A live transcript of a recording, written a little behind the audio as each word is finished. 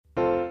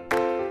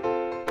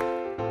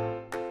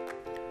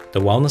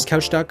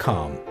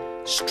thewellnesscouch.com,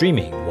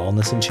 streaming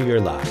wellness into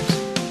your lives.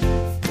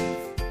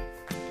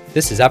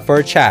 This is Up for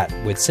a Chat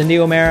with Cindy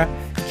O'Meara,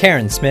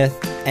 Karen Smith,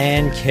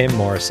 and Kim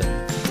Morrison.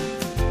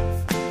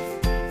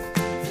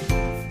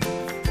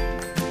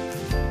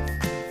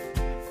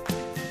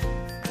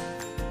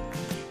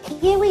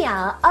 Here we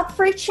are, up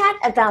for a chat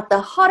about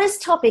the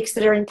hottest topics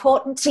that are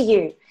important to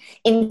you,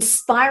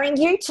 inspiring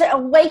you to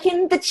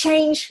awaken the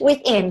change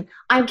within.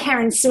 I'm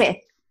Karen Smith.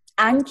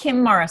 I'm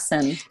Kim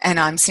Morrison. And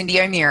I'm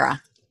Cindy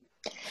O'Meara.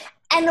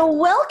 And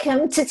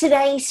welcome to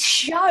today's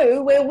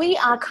show where we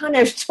are kind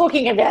of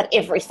talking about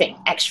everything,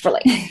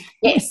 actually.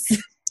 Yes.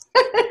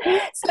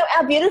 So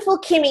our beautiful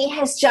Kimmy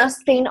has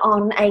just been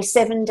on a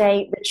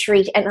 7-day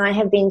retreat, and I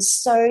have been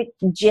so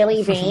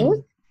jelly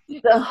bean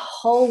the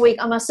whole week.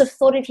 I must have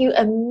thought of you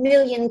a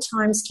million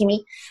times,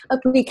 Kimmy.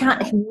 We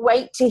can't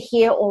wait to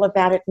hear all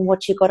about it and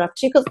what you got up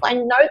to, because I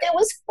know there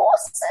was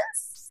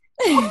forces.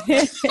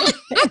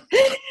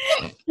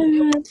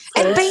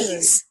 And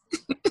bees.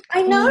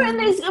 I know, and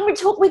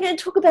we're going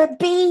to talk about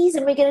bees,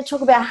 and we're going to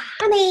talk about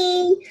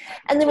honey,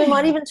 and then we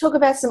might even talk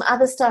about some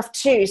other stuff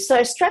too.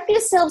 So strap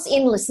yourselves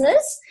in,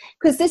 listeners,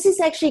 because this is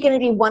actually going to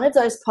be one of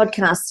those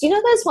podcasts. You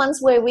know those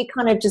ones where we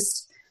kind of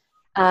just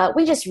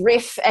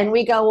riff and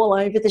we go all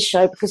over the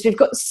show because we've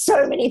got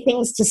so many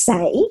things to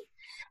say.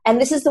 And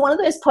this is one of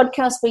those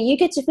podcasts where you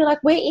get to feel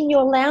like we're in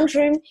your lounge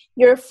room,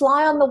 you're a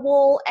fly on the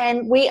wall,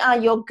 and we are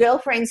your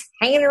girlfriends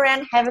hanging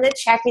around having a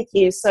chat with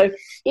you. So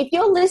if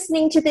you're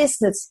listening to this,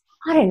 and it's,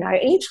 I don't know,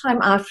 anytime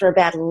after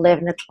about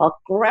 11 o'clock,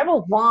 grab a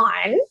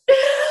wine.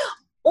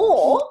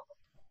 Or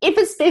if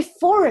it's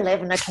before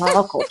 11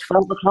 o'clock or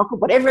 12 o'clock or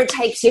whatever it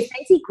takes you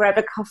fancy, grab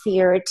a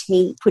coffee or a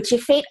tea, put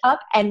your feet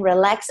up and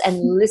relax and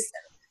listen.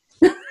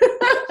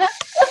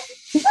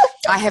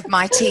 I have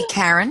my tea,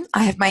 Karen.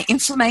 I have my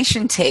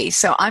inflammation tea,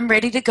 so I'm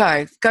ready to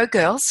go. Go,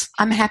 girls.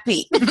 I'm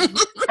happy.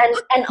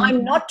 And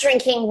I'm not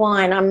drinking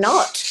wine. I'm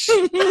not.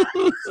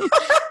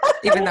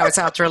 Even though it's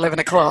after 11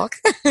 o'clock.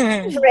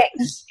 Correct.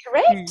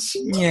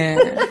 Yeah.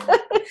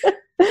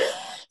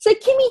 So,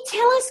 Kimmy,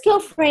 tell us,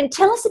 girlfriend,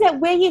 tell us about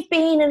where you've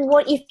been and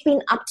what you've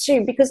been up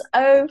to, because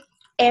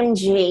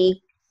OMG,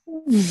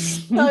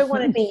 I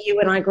want to be you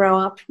when I grow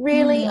up.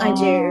 Really, I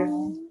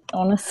do.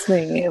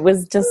 Honestly, it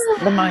was just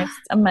the most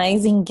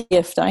amazing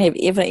gift I have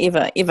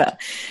ever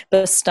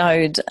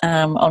bestowed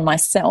on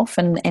myself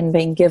and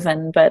been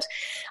given. But,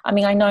 I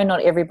mean, I know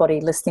not everybody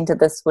listening to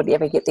this would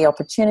ever get the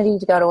opportunity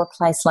to go to a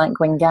place like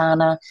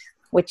Gwingana,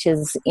 which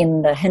is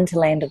in the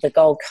hinterland of the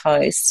Gold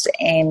Coast.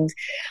 And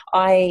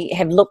I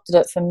have looked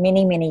at it for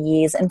many, many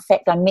years. In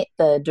fact, I met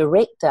the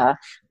director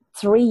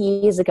 3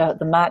 years ago at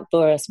the Mark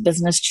Bouris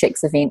Business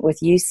Chicks event with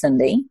you,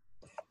 Cindy.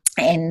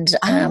 And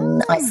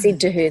I said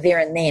to her there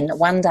and then,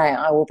 one day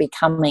I will be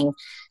coming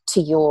to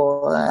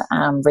your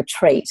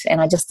retreat, and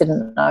I just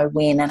didn't know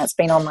when. And it's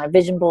been on my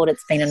vision board,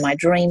 it's been in my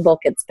dream book,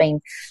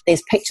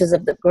 there's pictures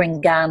of the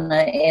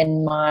Gwingana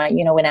in my,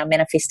 in our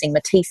Manifesting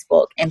Matisse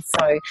book. And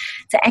so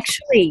to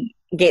actually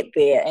get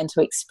there and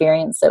to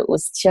experience it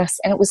was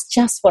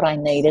just what I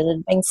needed. It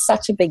had been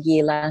such a big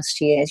year last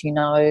year, as you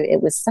know.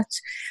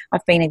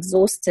 I've been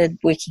exhausted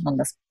working on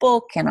this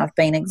book, and I've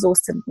been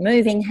exhausted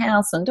moving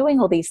house and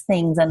doing all these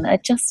things, and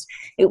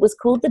it was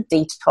called the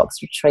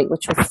Detox Retreat,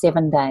 which was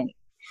 7 days.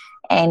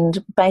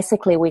 And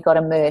basically we got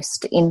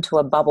immersed into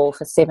a bubble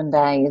for 7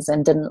 days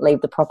and didn't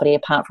leave the property,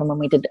 apart from when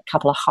we did a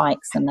couple of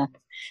hikes and the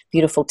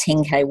beautiful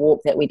 10K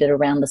walk that we did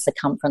around the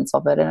circumference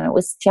of it. And it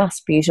was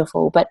just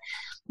beautiful. But,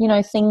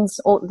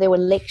 there were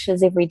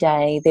lectures every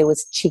day. There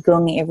was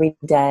Qigong every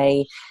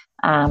day.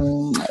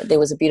 There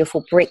was a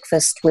beautiful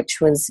breakfast,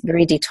 which was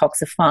very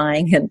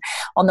detoxifying. And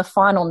on the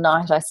final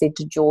night, I said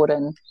to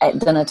Jordan at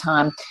dinner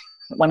time,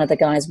 one of the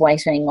guys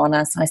waiting on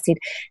us, I said,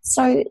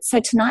 so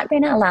tonight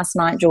being our last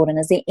night, Jordan,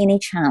 is there any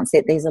chance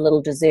that there's a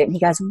little dessert? And he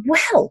goes,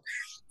 well,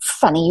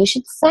 funny you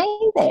should say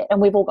that. And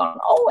we've all gone,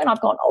 oh, and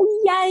I've gone, oh,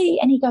 yay.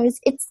 And he goes,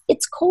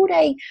 it's called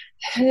a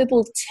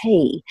herbal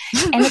tea,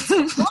 and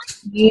it's quite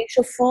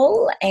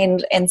beautiful.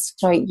 And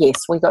so, yes,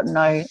 we got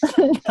no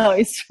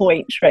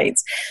sweet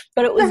treats,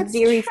 but it was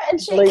very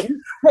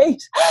gluten-free.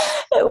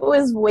 It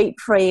was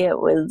wheat-free. It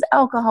was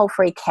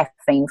alcohol-free,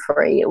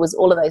 caffeine-free. It was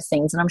all of those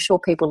things. And I'm sure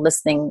people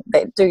listening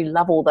that do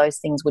love all those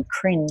things would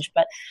cringe.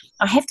 But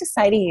I have to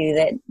say to you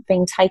that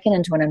being taken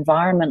into an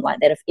environment like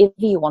that, if ever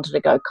you wanted to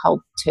go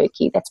cold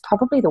turkey, that's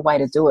probably the way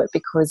to do it,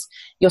 because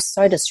you're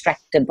so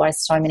distracted by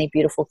so many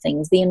beautiful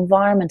things. The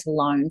environment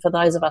alone, for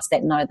those of us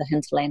that know the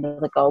hinterland of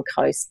the Gold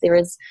Coast,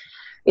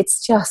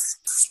 it's just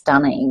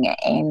stunning,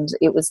 and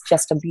it was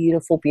just a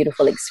beautiful,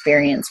 beautiful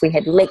experience. We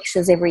had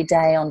lectures every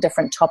day on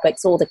different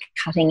topics, all the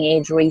cutting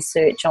edge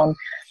research on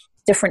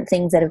different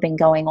things that have been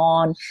going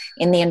on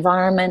in the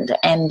environment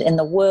and in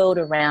the world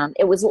around.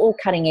 It was all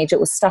cutting edge. It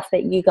was stuff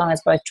that you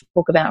guys both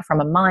talk about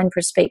from a mind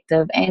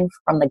perspective and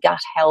from the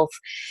gut health.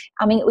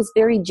 I mean, it was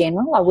very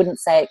general. I wouldn't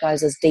say it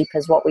goes as deep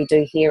as what we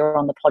do here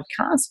on the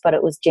podcast, but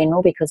it was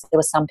general because there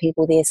were some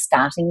people there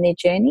starting their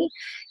journey.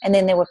 And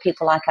then there were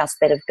people like us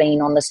that have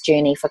been on this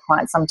journey for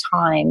quite some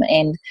time.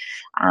 And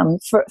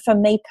for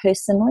me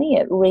personally,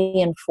 it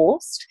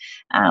reinforced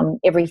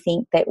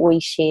everything that we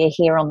share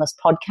here on this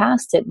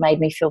podcast. It made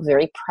me feel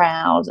very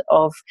proud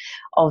of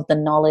the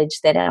knowledge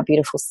that our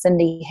beautiful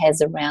Cindy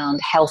has around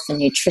health and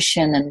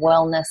nutrition and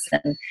wellness,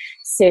 and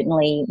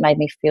certainly made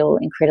me feel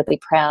incredibly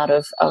proud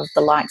of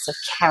the likes of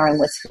Karen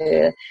with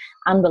her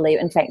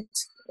unbelievable. In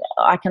fact,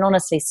 I can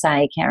honestly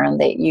say, Karen,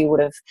 that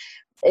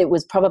it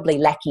was probably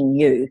lacking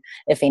you,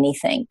 if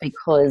anything,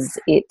 because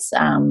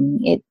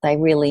they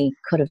really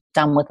could have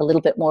done with a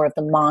little bit more of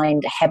the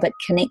mind habit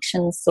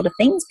connections sort of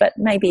things, but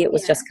maybe it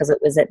was just because it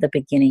was at the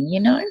beginning, you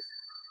know?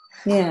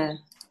 Yeah.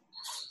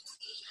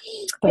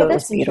 But yeah, it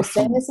that's was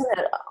beautiful, interesting, isn't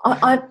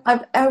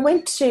it? I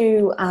went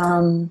to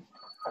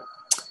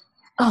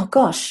oh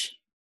gosh,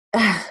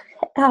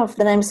 the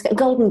name's the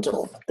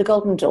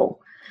Golden Door,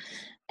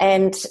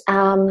 and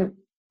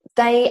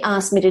they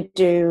asked me to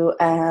do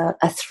a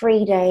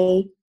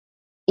 3-day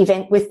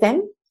event with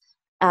them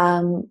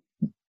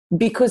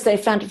because they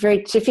found it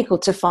very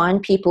difficult to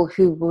find people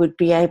who would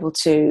be able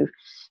to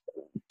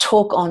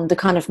talk on the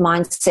kind of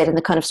mindset and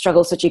the kind of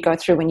struggles that you go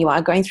through when you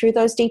are going through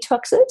those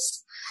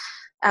detoxes.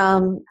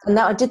 And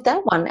I did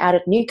that one out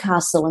at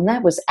Newcastle, and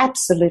that was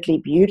absolutely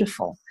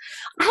beautiful.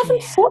 I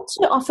haven't thought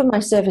to offer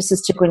my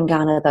services to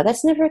Gwangana, though.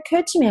 That's never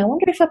occurred to me. I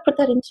wonder if I put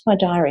that into my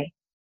diary.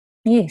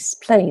 Yes,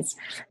 please.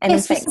 And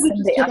yes, in fact,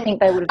 Cindy, I think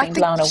they would have been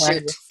blown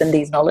away with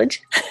Cindy's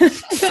knowledge.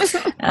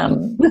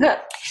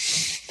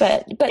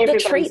 But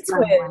the treats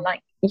were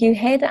like, you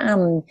had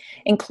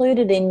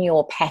included in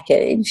your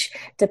package,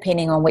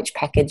 depending on which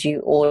package you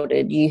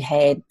ordered, you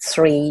had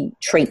 3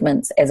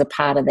 treatments as a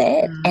part of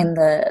that. And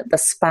the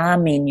spa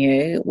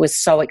menu was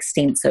so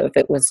extensive.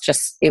 It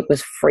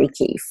was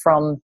freaky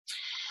from,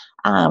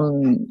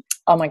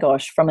 oh my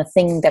gosh, from a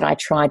thing that I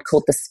tried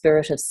called the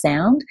Spirit of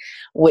Sound,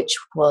 which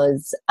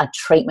was a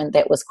treatment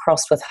that was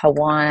crossed with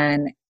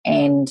Hawaiian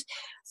and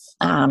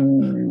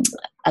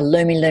a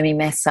Lumi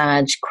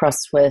massage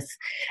crossed with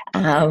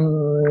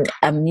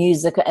a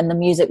music, and the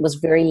music was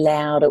very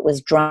loud. It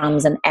was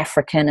drums and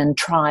African and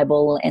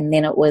tribal, and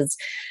then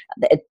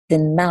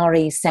then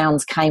Maori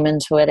sounds came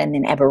into it, and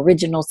then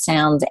Aboriginal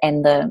sounds,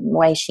 and the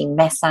way she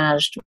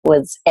massaged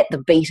was at the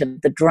beat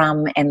of the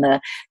drum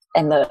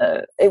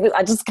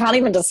I just can't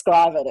even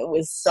describe it. It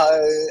was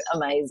so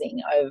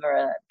amazing over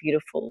a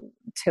beautiful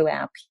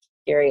 2-hour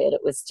period. It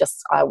was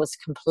just, I was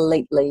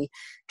completely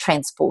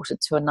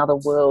transported to another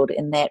world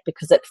in that,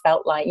 because it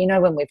felt like, you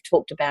know, when we've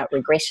talked about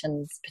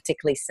regressions,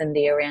 particularly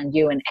Cindy, around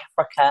you in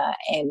Africa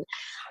and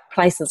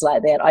places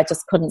like that, I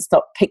just couldn't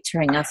stop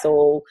picturing us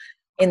all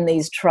in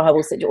these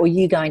tribal situations, or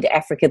you going to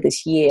Africa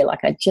this year.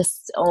 Like I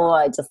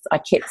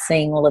kept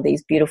seeing all of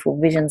these beautiful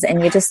visions,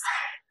 and you're just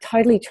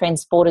totally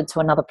transported to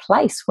another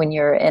place when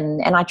you're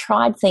in. And I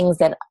tried things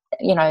that,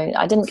 you know,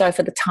 I didn't go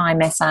for the Thai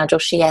massage or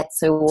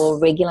shiatsu or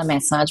regular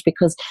massage,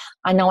 because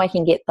I know I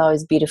can get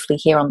those beautifully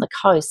here on the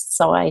coast.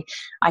 So I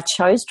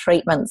chose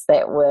treatments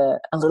that were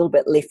a little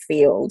bit left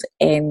field,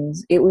 and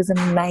it was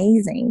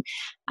amazing.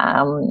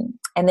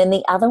 And then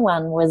the other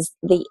one was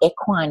the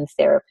equine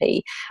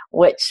therapy,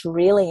 which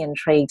really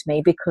intrigued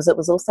me because it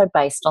was also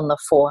based on the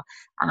 4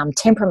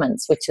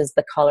 temperaments, which is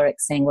the choleric,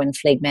 sanguine,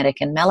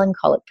 phlegmatic, and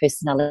melancholic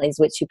personalities,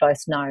 which you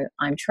both know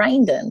I'm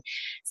trained in.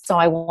 So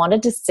I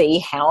wanted to see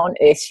how on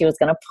earth she was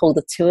going to pull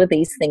the 2 of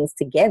these things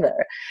together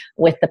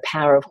with the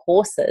power of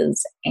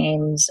horses.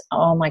 And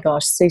oh my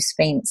gosh, Sue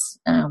Spence,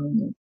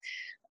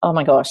 oh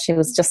my gosh, she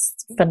was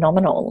just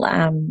phenomenal.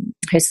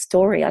 Her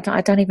story,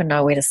 I don't even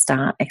know where to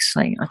start,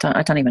 actually.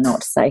 I don't even know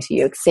what to say to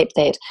you, except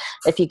that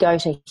if you go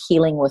to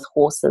Healing with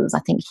Horses, I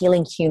think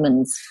Healing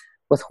Humans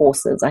with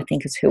Horses, I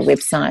think is her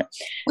website.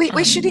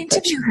 We should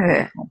interview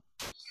her.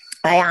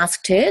 I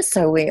asked her,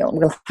 so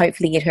we'll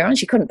hopefully get her on.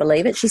 She couldn't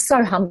believe it. She's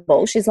so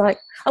humble. She's like,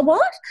 a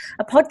what?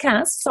 A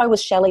podcast? So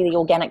was Shelley, the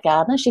organic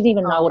gardener. She didn't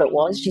even know what it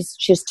was.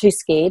 She's too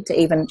scared to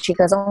even, she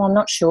goes, oh, I'm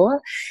not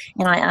sure.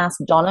 And I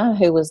asked Donna,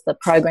 who was the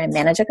program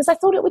manager, because I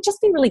thought it would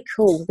just be really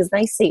cool because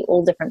they see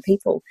all different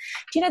people.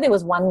 Do you know there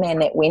was one man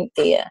that went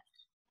there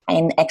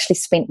and actually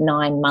spent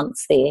 9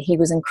 months there? He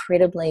was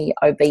incredibly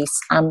obese,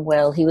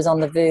 unwell. He was on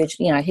the verge,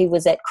 you know, he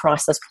was at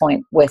crisis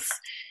point with,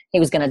 he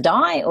was going to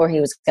die or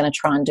he was going to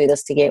try and do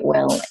this to get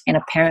well. And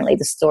apparently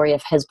the story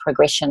of his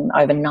progression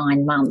over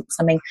 9 months,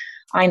 I mean,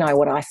 I know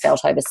what I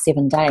felt over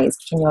 7 days.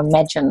 Can you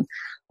imagine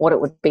what it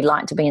would be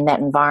like to be in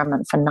that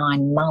environment for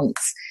 9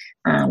 months?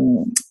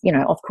 You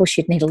know, of course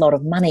you'd need a lot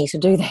of money to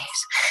do that.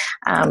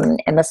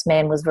 And this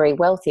man was very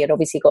wealthy. Had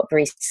obviously got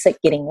very sick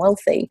getting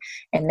wealthy,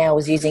 and now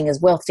was using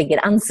his wealth to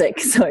get unsick.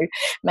 So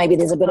maybe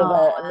there's a bit of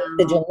a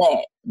message in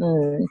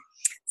that.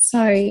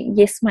 So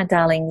yes, my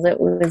darlings, it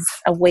was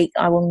a week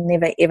I will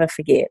never ever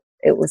forget.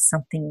 It was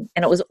something,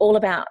 and it was all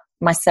about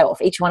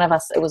myself. Each one of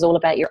us, it was all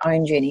about your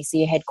own journey. So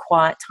you had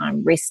quiet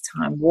time, rest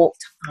time, walk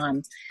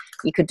time.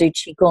 You could do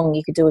qigong.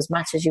 You could do as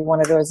much as you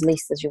wanted or as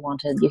less as you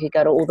wanted. You could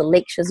go to all the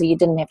lectures, or you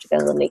didn't have to go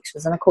to the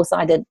lectures. And of course,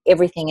 I did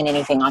everything and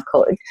anything I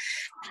could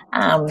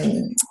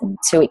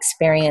to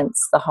experience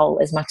the whole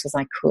as much as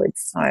I could.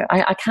 So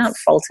I can't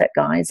fault it,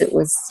 guys. It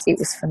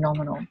was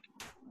phenomenal.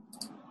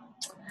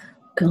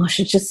 Gosh,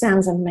 it just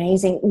sounds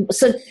amazing.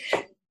 So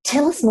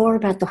tell us more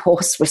about the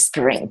horse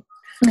whispering.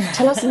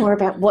 Tell us more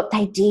about what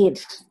they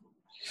did.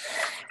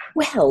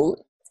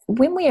 Well,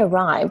 when we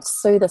arrived,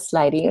 Sue, this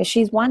lady,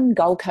 she's won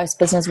Gold Coast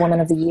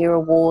Businesswoman of the Year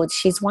award.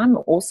 She's won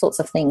all sorts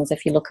of things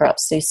if you look her up,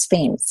 Sue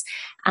Spence.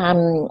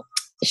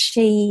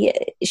 She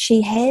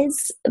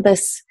has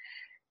this,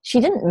 she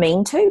didn't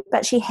mean to,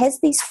 but she has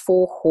these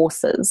 4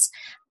 horses.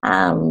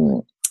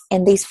 And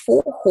these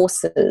 4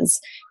 horses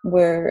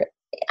were...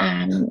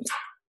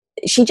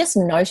 she just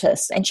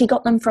noticed, and she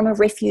got them from a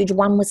refuge.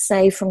 One was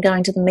saved from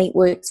going to the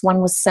meatworks. One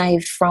was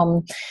saved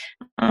from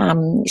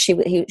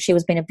she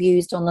was being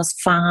abused on this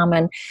farm,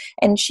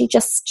 and she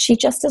just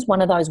is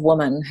one of those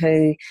women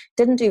who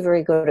didn't do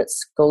very good at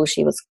school.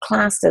 She was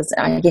classed as,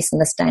 I guess in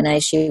this day and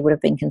age, she would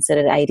have been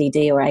considered ADD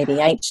or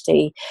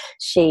ADHD.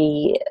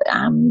 She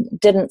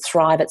didn't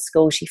thrive at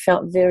school. She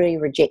felt very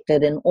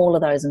rejected in all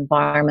of those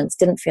environments,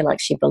 didn't feel like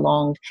she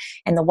belonged.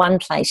 And the one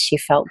place she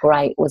felt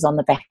great was on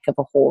the back of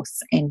a horse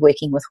and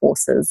working with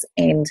horses.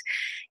 And,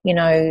 you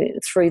know,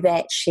 through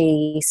that,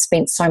 she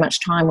spent so much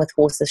time with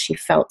horses. She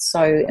felt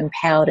so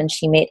empowered, and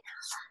she met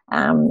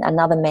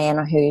another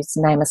man whose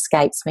name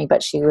escapes me,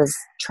 but she was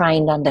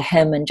trained under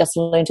him and just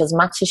learnt as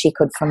much as she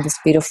could from this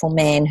beautiful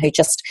man who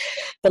just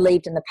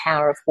believed in the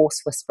power of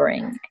horse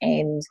whispering.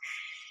 And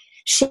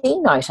she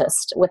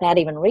noticed, without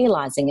even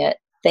realising it,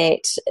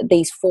 that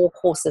these 4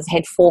 horses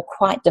had 4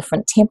 quite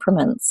different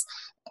temperaments.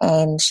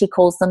 And she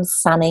calls them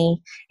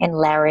Sonny and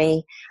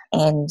Larry,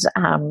 and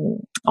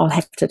I'll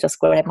have to just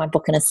grab my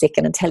book in a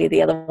second and tell you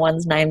the other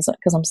ones' names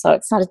because I'm so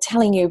excited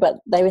telling you, but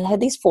they had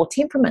these 4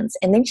 temperaments.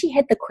 And then she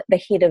had the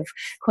head of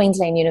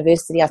Queensland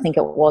University, I think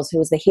it was, who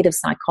was the head of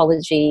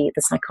psychology,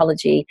 the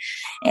psychology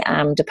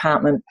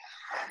department,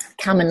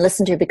 come and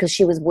listen to her, because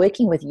she was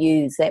working with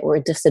youths that were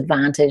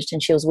disadvantaged,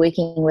 and she was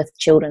working with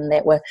children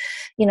that were,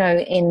 you know,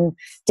 in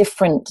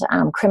different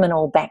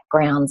criminal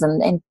backgrounds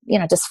and you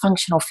know,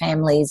 dysfunctional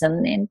families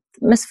and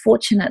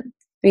misfortunate,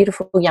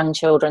 beautiful young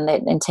children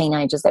and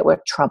teenagers that were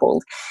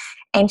troubled.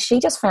 And she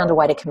just found a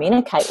way to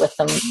communicate with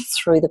them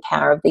through the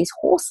power of these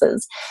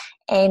horses.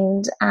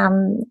 And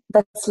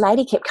this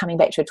lady kept coming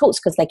back to her talks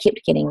because they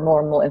kept getting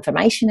more and more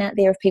information out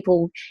there of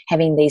people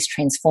having these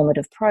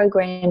transformative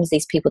programs,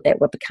 these people that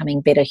were becoming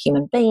better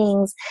human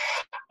beings.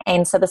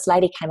 And so this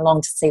lady came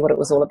along to see what it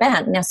was all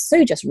about. Now,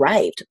 Sue just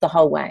raved the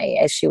whole way,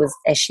 as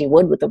she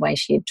would with the way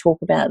she'd talk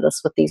about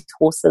this with these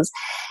horses.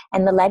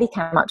 And the lady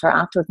came up to her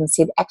afterwards and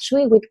said,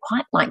 actually, we'd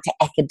quite like to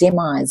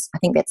academize, I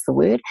think that's the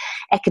word,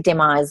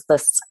 academize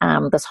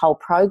this whole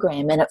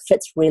program, and it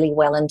fits really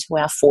well into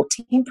our 4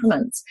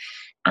 temperaments.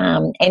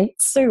 And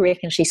Sue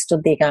reckons she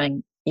stood there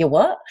going, you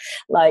what?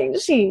 Like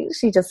she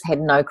just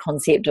had no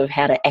concept of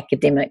how to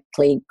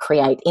academically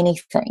create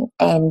anything.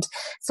 And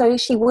so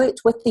she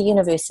worked with the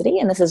university,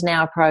 and this is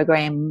now a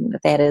program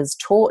that is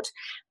taught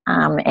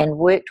and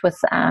worked with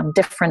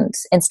different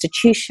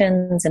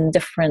institutions and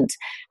different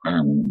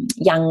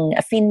young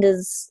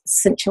offenders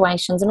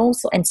situations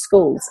and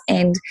schools.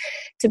 And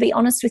to be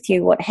honest with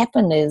you, what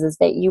happened is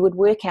that you would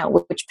work out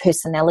which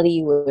personality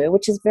you were,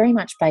 which is very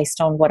much based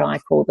on what I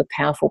call the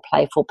powerful,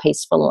 playful,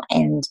 peaceful,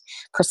 and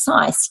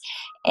precise.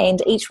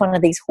 And each one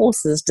of these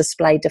horses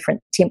display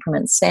different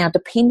temperaments. Now,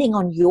 depending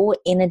on your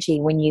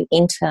energy when you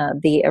enter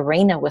the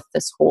arena with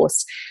this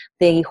horse,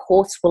 the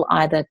horse will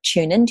either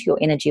tune into your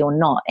energy or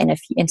not.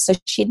 And so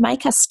she'd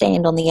make us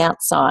stand on the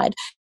outside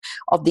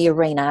of the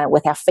arena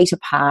with our feet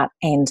apart,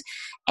 and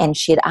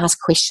she'd ask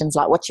questions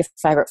like, what's your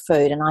favourite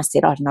food? And I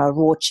said, I don't know, a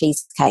raw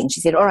cheesecake. And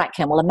she said, all right,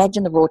 Kim, well,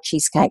 imagine the raw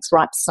cheesecake's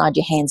right beside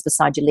your hands,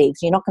 beside your legs.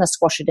 You're not going to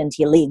squash it into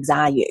your legs,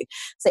 are you?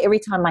 So every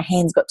time my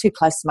hands got too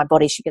close to my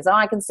body, she goes, oh,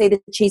 I can see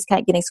the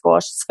cheesecake getting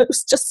squashed. So it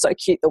was just so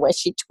cute the way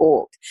she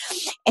talked.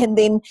 And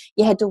then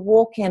you had to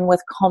walk in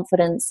with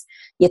confidence,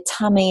 your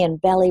tummy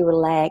and belly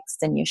relaxed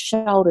and your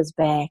shoulders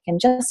back,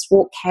 and just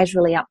walk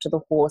casually up to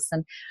the horse.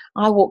 And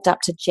I walked up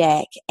to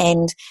Jack,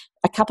 and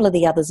a couple of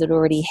the others had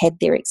already had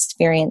their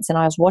experience, and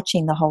I was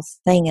watching the whole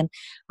thing, and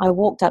I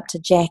walked up to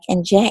Jack,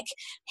 and Jack,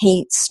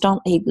 he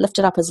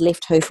lifted up his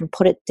left hoof and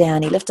put it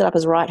down. He lifted up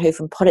his right hoof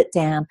and put it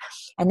down.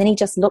 And then he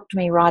just looked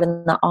me right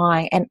in the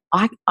eye, and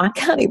I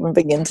can't even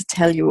begin to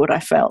tell you what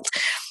I felt.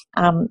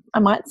 I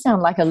might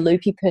sound like a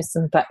loopy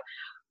person, but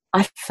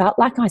I felt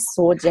like I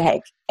saw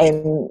Jack,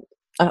 and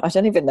I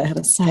don't even know how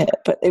to say it,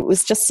 but it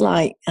was just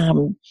like,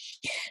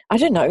 I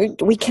don't know,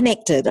 we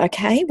connected,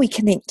 okay? We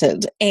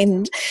connected,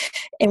 and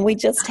we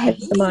just had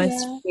the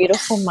most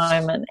beautiful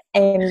moment.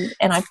 And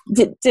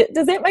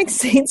does that make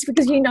sense?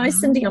 Because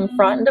Cindy, I'm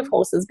frightened of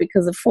horses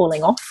because of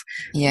falling off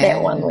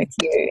that one with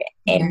you.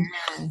 And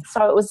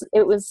so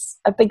it was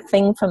a big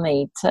thing for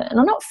me and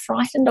I'm not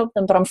frightened of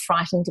them, but I'm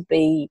frightened to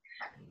be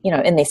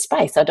in their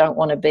space. I don't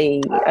want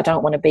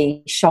to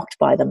be shocked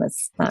by them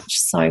as much.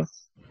 So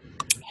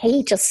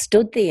he just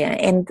stood there,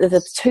 and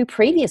the two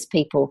previous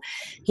people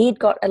he'd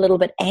got a little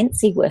bit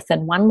antsy with,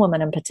 and one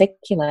woman in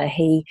particular,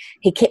 he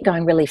kept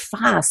going really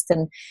fast,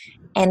 and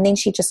then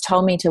she just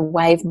told me to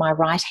wave my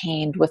right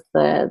hand with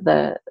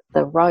the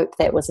rope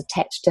that was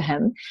attached to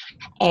him,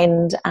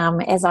 and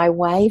as I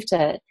waved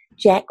it,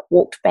 Jack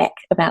walked back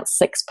about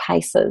 6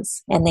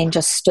 paces and then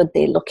just stood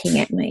there looking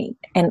at me.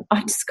 And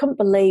I just couldn't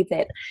believe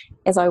that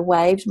as I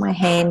waved my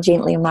hand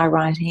gently in my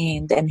right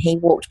hand and he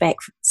walked back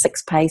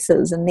 6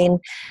 paces, and then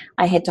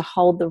I had to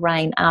hold the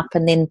rein up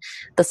and then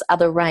this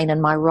other rein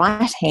in my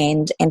right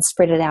hand and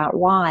spread it out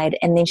wide.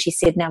 And then she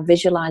said, now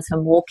visualize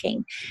him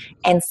walking.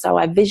 And so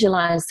I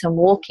visualized him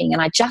walking,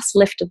 and I just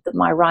lifted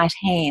my right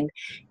hand,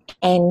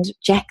 and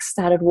Jack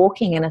started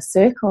walking in a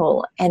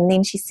circle. And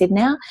then she said,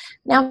 now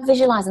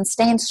visualize and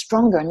stand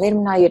stronger and let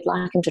him know you'd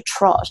like him to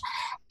trot.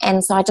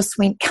 And so I just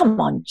went,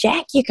 come on,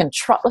 Jack, you can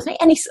trot with me.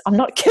 And I'm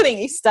not kidding,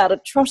 he started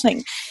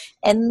trotting.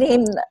 And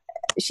then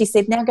she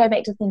said, now go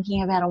back to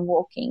thinking about him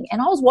walking.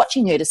 And I was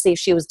watching her to see if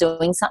she was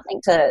doing something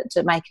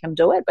to make him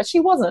do it, but she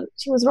wasn't.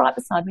 She was right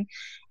beside me.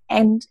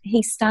 And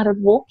he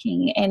started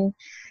walking, and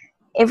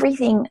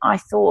everything I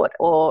thought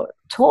or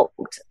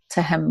talked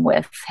to him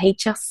with, he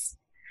just,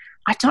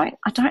 I don't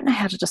know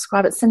how to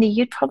describe it. Cindy,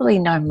 you'd probably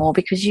know more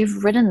because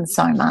you've ridden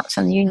so much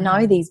and you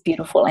know these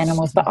beautiful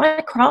animals. But I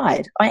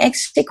cried. I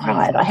actually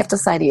cried, I have to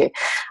say to you.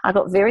 I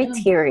got very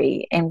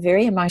teary and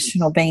very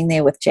emotional being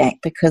there with Jack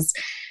because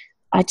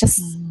I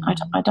just, I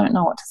don't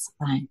know what to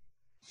say.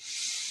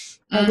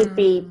 I would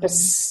be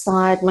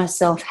beside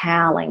myself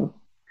howling.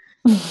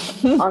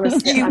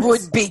 Honestly, you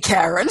would be,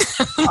 Karen.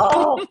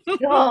 Oh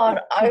God,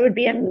 I would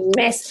be a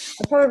mess.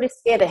 I'd probably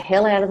scare the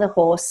hell out of the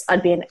horse.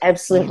 I'd be an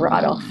absolute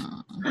write-off.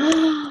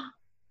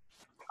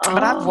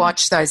 But I've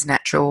watched those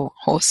natural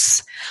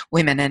horse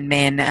women and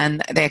men,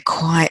 and they're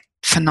quite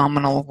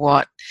phenomenal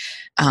what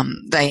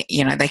they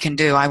can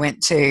do. I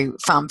went to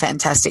Farm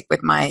Fantastic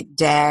with my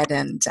dad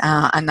and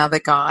another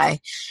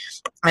guy,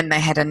 and they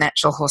had a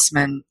natural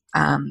horseman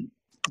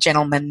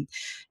gentleman,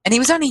 and he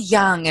was only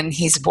young, and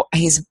his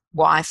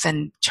wife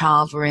and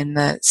child were in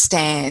the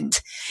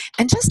stand,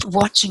 and just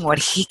watching what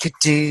he could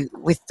do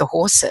with the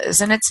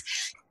horses. And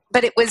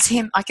but it was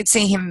him. I could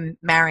see him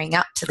marrying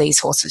up to these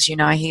horses.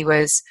 He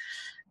was,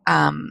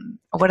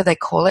 what do they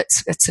call it?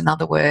 It's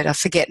another word. I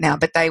forget now,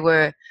 but they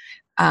were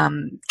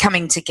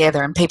coming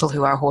together, and people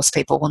who are horse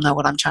people will know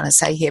what I'm trying to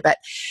say here. But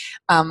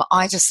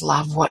I just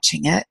love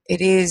watching it.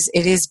 It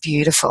is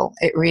beautiful.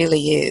 It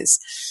really is.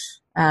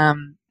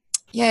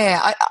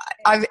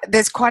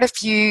 There's quite a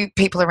few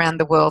people around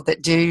the world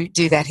that do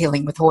that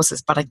healing with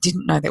horses, but I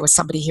didn't know there was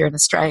somebody here in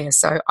Australia.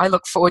 So I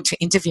look forward to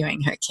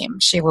interviewing her, Kim.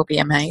 She will be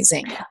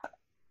amazing.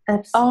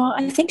 Oh,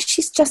 I think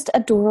she's just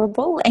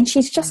adorable, and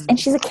she's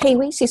a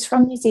Kiwi. She's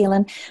from New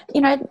Zealand,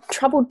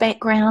 troubled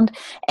background,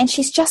 and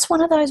she's just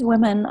one of those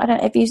women. I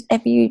don't know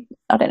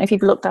if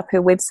you've looked up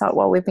her website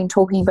while we've been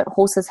talking, but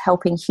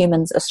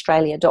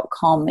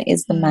horseshelpinghumans.australia.com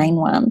is the main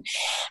one.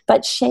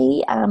 But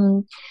she's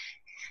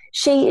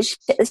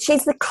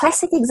the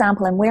classic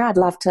example, and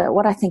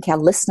what I think our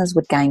listeners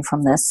would gain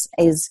from this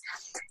is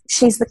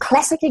she's the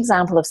classic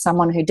example of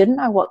someone who didn't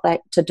know what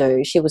to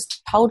do. She was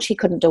told she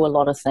couldn't do a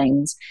lot of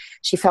things.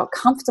 She felt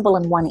comfortable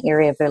in one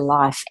area of her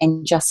life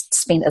and just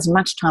spent as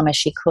much time as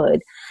she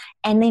could.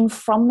 And then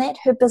from that,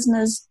 her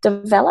business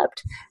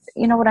developed.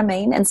 You know what I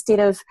mean? Instead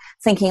of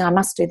thinking, I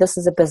must do this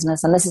as a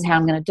business and this is how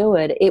I'm going to do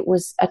it, it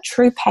was a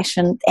true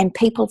passion, and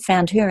people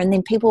found her, and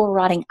then people were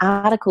writing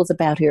articles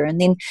about her, and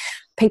then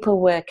people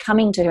were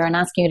coming to her and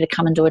asking her to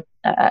come and do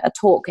a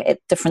talk at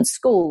different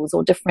schools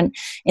or different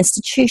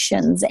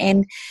institutions.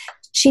 And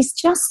she's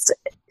just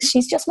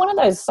one of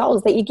those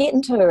souls that you get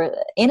into her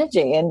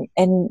energy and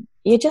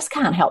you just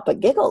can't help but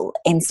giggle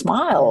and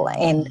smile,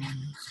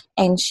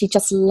 and she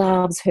just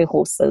loves her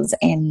horses,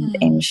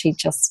 and she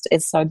just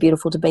is so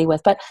beautiful to be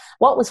with. But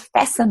what was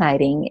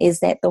fascinating is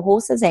that the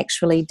horses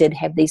actually did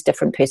have these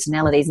different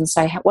personalities. And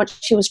so what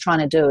she was trying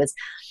to do is,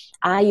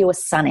 are you a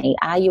Sonny?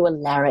 Are you a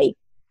Larry?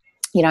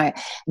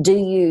 Do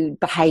you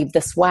behave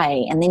this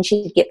way? And then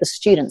she'd get the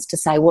students to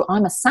say, well,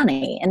 I'm a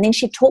Sonny. And then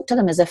she'd talk to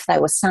them as if they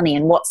were Sonny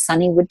and what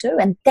Sonny would do.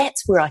 And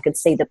that's where I could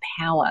see the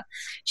power.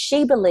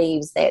 She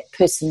believes that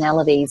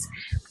personalities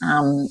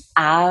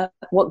are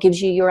what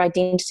gives you your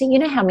identity. You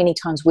know how many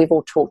times we've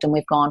all talked and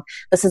we've gone,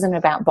 this isn't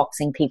about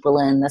boxing people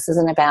in. This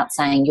isn't about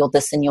saying you're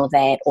this and you're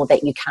that, or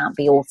that you can't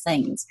be all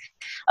things.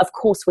 Of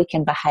course, we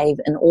can behave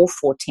in all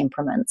 4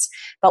 temperaments.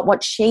 But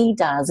what she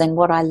does, and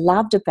what I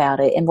loved about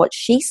it, and what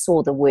she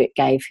saw the work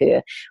gave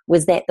her,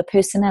 was that the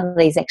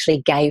personalities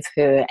actually gave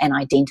her an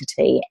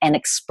identity and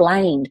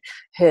explained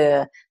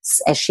her,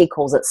 as she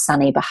calls it,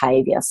 Sonny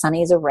behaviour.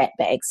 Sonny is a rat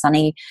bag.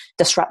 Sonny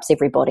disrupts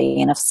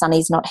everybody, and if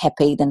Sonny's not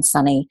happy, then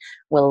Sonny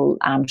will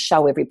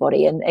show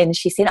everybody. And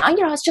she said,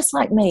 it's just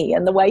like me.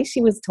 And the way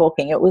she was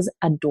talking, it was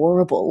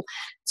adorable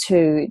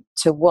to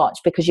watch,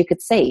 because you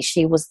could see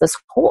she was this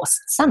horse,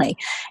 Sonny,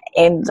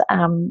 and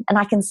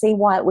I can see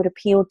why it would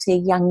appeal to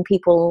young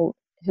people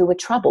who were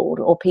troubled,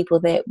 or people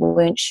that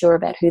weren't sure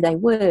about who they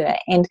were.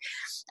 And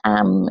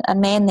a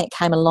man that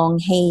came along,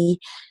 he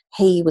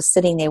was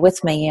sitting there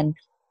with me and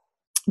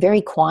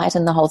very quiet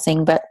in the whole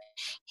thing, but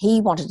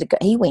he wanted to go.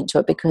 He went to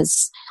it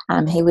because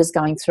he was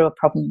going through a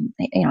problem,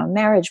 a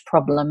marriage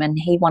problem, and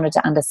he wanted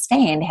to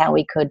understand how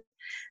he could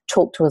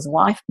talk to his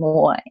wife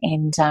more.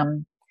 And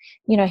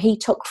he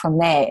took from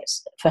that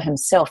for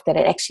himself that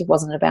it actually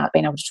wasn't about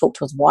being able to talk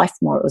to his wife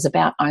more. It was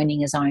about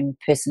owning his own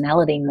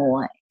personality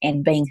more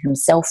and being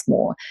himself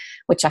more,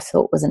 which I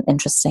thought was an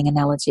interesting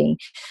analogy.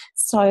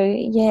 So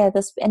yeah,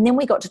 and then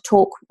we got to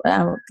talk.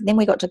 Then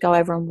we got to go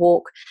over and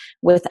walk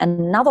with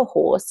another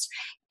horse.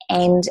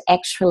 And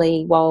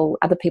actually, while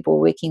other people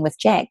were working with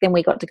Jack, then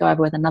we got to go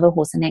over with another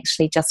horse and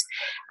actually just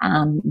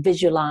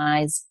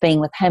visualize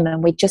being with him.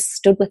 And we just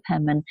stood with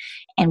him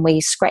and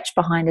we scratched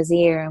behind his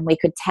ear and we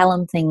could tell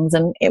him things.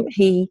 And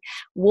he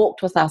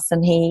walked with us,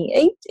 and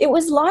it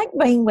was like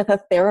being with a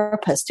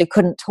therapist who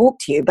couldn't talk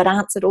to you but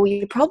answered all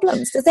your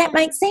problems. Does that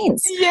make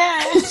sense?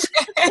 Yes.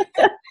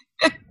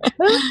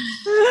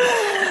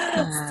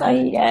 So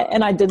yeah,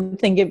 and I did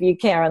think of you,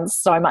 Karen,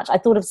 so much. I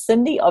thought of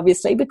Cindy,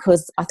 obviously,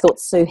 because I thought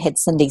Sue had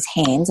Cindy's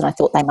hands, and I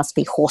thought they must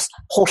be horse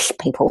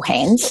people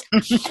hands.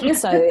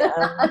 So,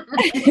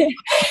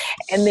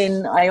 and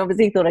then I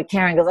obviously thought of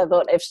Karen because I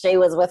thought if she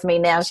was with me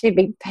now, she'd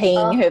be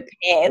peeing her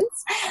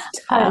pants.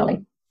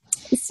 Totally.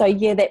 So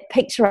yeah, that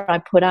picture I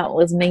put up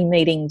was me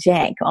meeting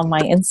Jack on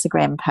my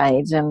Instagram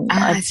page, and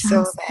I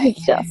saw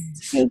that.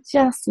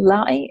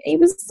 He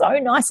was so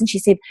nice. And she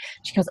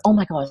goes, "Oh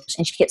my gosh!"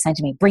 And she kept saying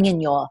to me, "Bring in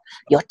your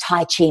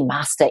Tai Chi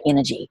master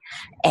energy,"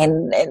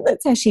 and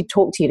that's how she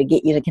talked to you to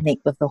get you to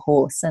connect with the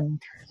horse. And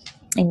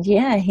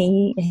yeah,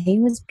 he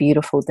was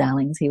beautiful,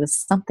 darlings. He was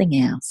something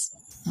else.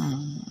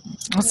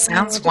 Well,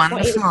 sounds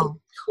wonderful.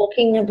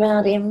 Talking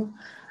about him.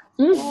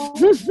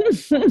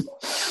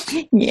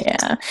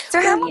 Yeah.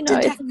 So how long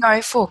did that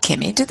go for,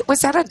 Kimmy?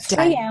 Was that a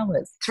day? 3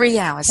 hours. 3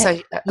 hours.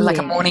 So like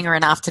a morning or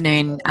an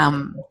afternoon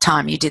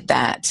time you did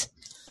that?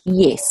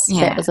 Yes,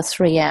 Yeah. That was a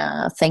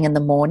 3-hour thing in the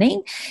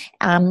morning.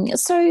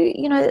 So,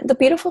 the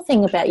beautiful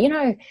thing about,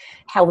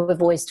 how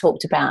we've always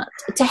talked about,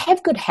 to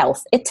have good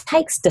health, it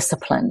takes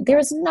discipline. There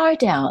is no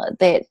doubt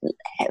that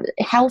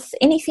health,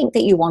 anything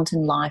that you want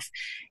in life,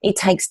 it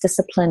takes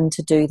discipline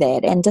to do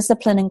that. And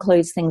discipline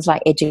includes things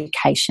like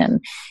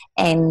education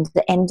and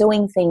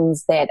doing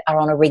things that are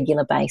on a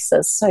regular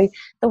basis. So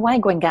the way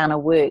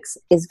Gwangana works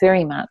is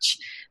very much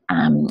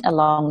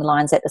along the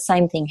lines that the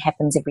same thing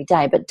happens every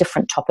day, but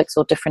different topics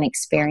or different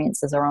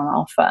experiences are on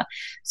offer.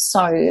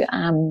 So,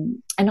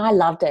 and I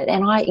loved it.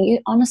 And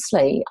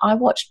honestly, I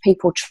watched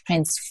people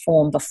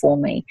transform before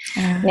me.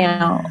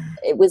 Now,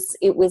 it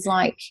was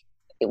like,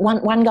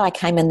 one guy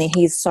came in there,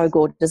 he's so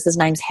gorgeous, his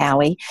name's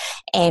Howie,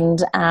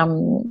 and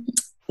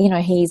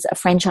he's a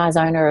franchise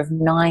owner of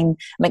 9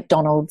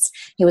 McDonald's.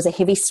 He was a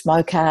heavy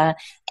smoker,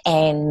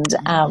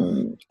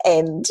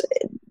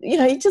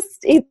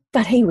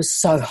 but he was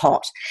so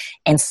hot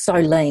and so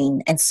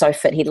lean and so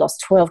fit. He'd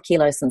lost 12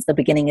 kilos since the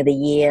beginning of the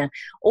year,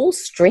 all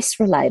stress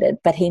related,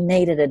 but he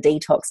needed a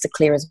detox to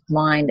clear his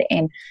mind.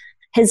 And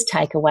his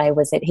takeaway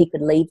was that he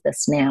could leave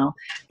this now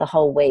the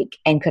whole week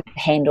and could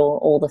handle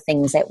all the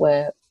things that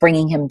were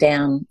bringing him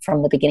down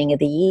from the beginning of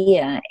the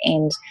year.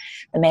 And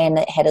the man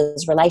that had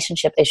his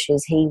relationship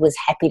issues, he was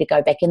happy to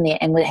go back in there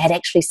and had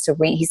actually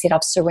surrendered. He said,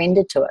 "I've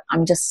surrendered to it.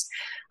 I'm just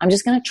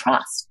going to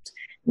trust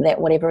that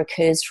whatever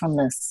occurs from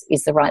this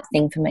is the right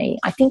thing for me."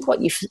 I think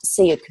what you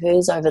see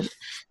occurs over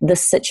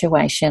this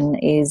situation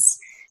is,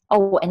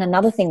 and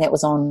another thing that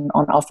was on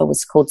offer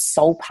was called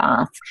Soul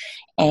Path,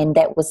 and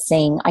that was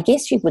seeing, I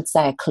guess you would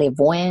say, a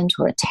clairvoyant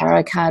or a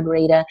tarot card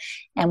reader.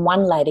 And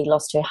one lady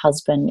lost her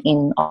husband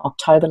in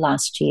October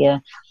last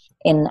year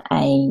in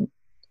a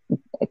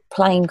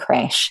plane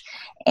crash,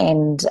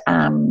 and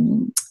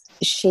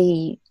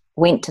she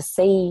went to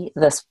see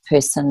this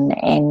person,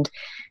 and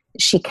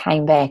she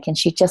came back and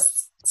she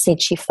just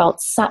said she felt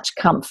such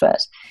comfort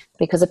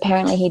because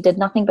apparently he did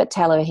nothing but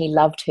tell her he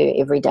loved her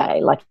every day.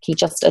 Like, he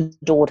just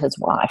adored his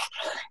wife.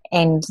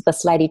 And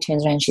this lady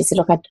turns around and she said,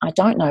 "Look, I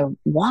don't know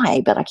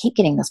why, but I keep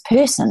getting this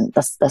person,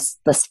 this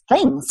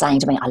thing saying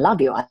to me, 'I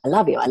love you, I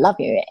love you, I love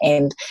you.'"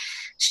 And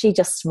she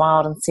just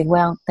smiled and said,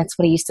 "Well, that's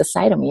what he used to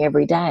say to me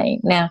every day."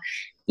 Now,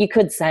 you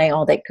could say,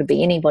 that could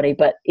be anybody,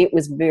 but it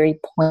was very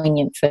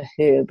poignant for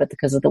her, but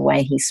because of the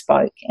way he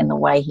spoke and the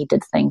way he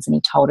did things. And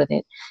he told her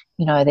that,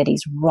 that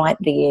he's right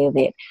there,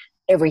 that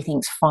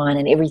everything's fine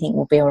and everything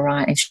will be all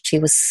right. And she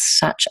was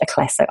such a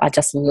classic. I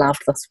just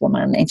loved this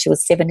woman. And she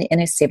was in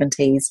her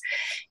 70s.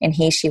 And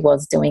here she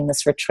was doing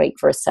this retreat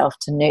for herself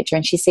to nurture.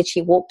 And she said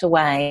she walked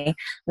away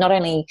not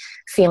only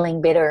feeling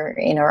better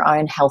in her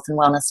own health and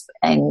wellness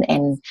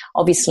and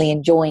obviously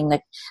enjoying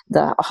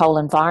the whole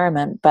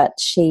environment, but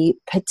she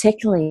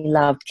particularly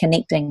loved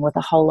connecting with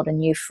a whole lot of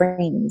new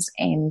friends.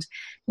 And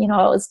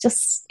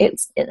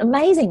it's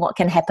amazing what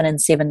can happen in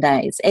 7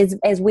 days,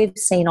 as we've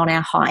seen on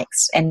our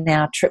hikes and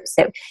our trips.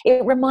 That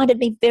it reminded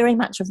me very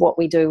much of what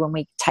we do when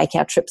we take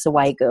our trips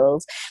away,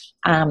 girls.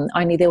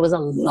 only there was a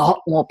lot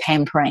more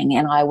pampering,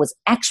 and I was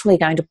actually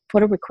going to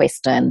put a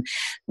request in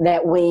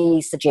that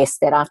we suggest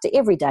that after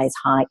every day's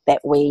hike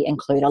that we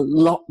include a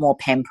lot more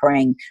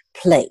pampering,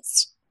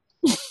 please.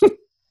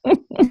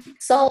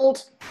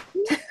 Sold.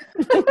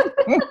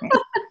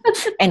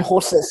 And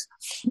horses.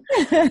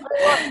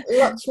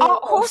 Lots more.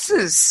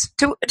 Horses.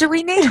 Do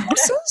we need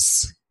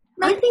horses?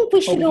 I think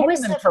we should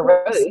always have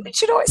horses. We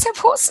should always have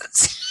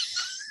horses.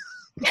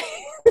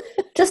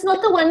 Just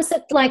not the ones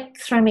that like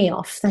throw me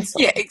off. That's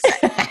all. Yeah,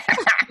 exactly.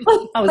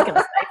 I was going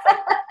to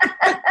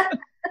say.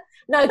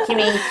 No,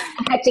 Kimmy,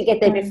 I had to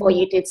get there before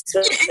you did.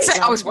 Exactly.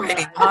 I was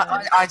waiting.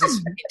 I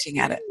just hinting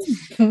at it.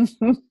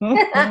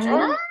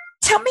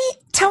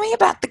 Tell me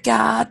about the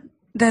guard,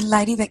 the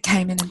lady that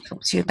came in and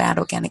talked to you about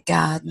organic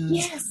gardens.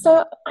 Yeah,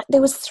 so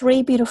there was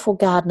 3 beautiful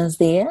gardeners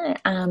there,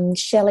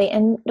 Shelley.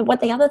 And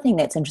the other thing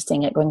that's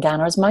interesting at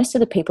Gwingana is most of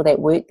the people that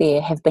work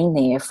there have been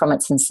there from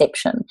its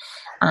inception,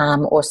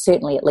 or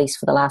certainly at least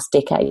for the last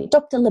decade.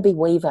 Dr. Libby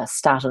Weaver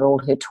started all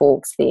her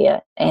talks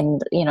there,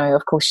 and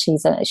of course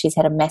she's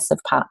had a massive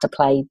part to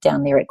play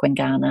down there at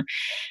Gwingana.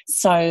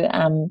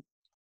 So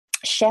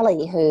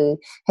Shelley, who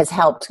has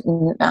helped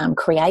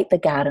create the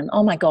garden,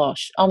 oh my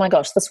gosh,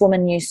 this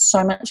woman knew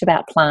so much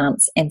about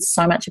plants and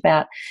so much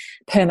about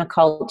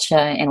permaculture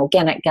and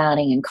organic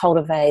gardening and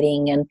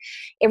cultivating, and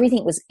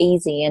everything was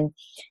easy. And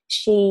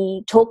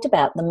she talked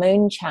about the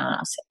moon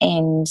chart,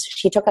 and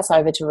she took us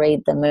over to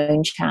read the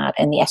moon chart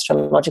and the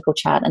astrological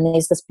chart. And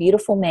there's this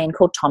beautiful man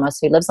called Thomas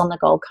who lives on the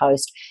Gold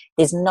Coast.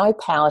 There's no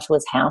power to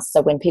his house,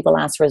 so when people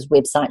ask for his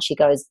website, she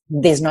goes,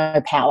 there's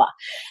no power.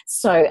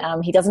 So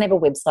he doesn't have a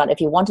website.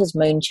 If you want his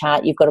moon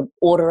chart, you've got to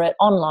order it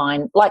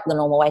online like the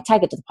normal way,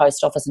 take it to the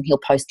post office and he'll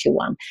post you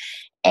one.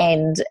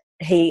 And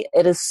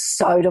it is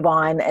so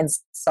divine and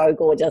so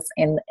gorgeous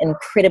and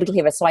incredibly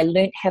clever. So I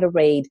learnt how to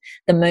read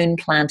the moon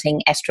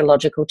planting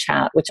astrological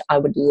chart, which I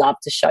would love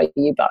to show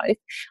you both.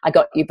 I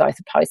got you both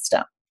a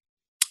poster.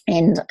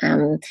 And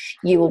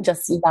you will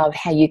just love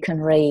how you can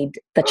read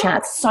the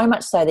charts, so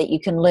much so that you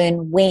can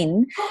learn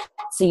when.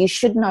 So you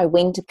should know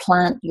when to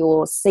plant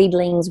your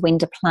seedlings, when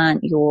to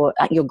plant your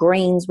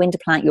greens, when to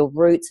plant your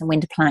roots, and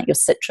when to plant your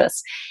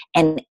citrus.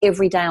 And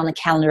every day on the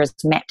calendar is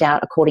mapped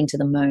out according to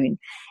the moon.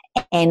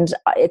 And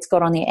it's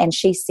got on there, and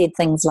she said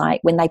things like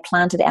when they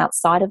planted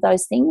outside of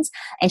those things,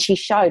 and she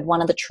showed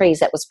one of the trees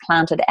that was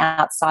planted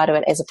outside of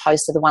it as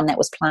opposed to the one that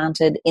was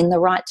planted in the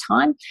right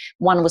time.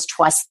 One was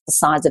twice the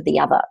size of the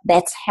other.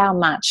 That's how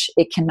much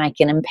it can make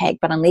an impact.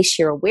 But unless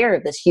you're aware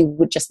of this, you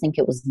would just think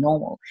it was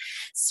normal.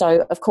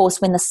 So of course,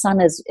 when when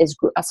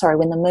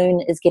the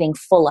moon is getting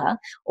fuller,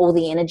 all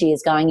the energy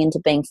is going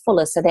into being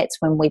fuller. So that's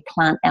when we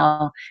plant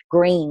our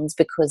greens,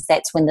 because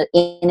that's when the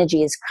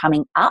energy is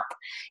coming up,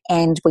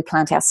 and we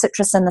plant our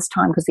citrus in this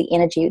time because the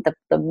energy,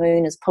 the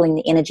moon is pulling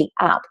the energy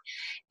up.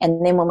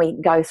 And then when we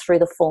go through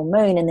the full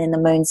moon and then the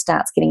moon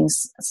starts getting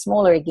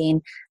smaller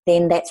again,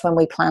 then that's when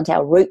we plant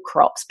our root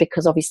crops,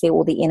 because obviously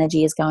all the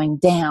energy is going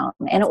down.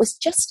 And it was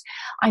just,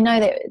 I know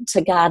that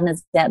to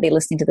gardeners out there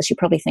listening to this, you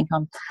probably think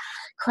I'm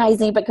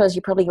crazy because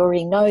you probably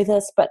already know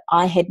this, but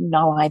I had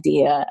no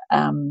idea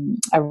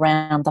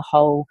around the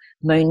whole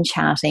moon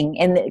charting.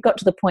 And it got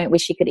to the point where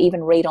she could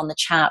even read on the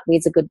chart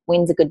when's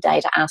a good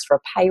day to ask for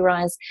a pay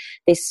rise.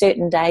 There's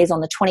certain days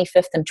on the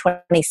 25th and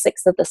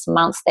 26th of this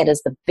month that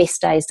is the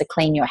best days to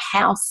clean your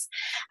house.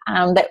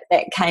 That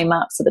came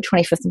up. So the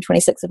 25th and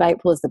 26th of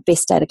April is the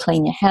best day to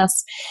clean your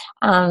house.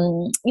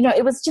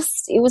 It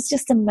was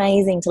just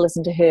amazing to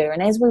listen to her.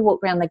 And as we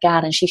walked around the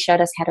garden, she showed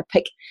us how to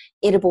pick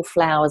edible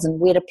flowers and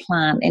where to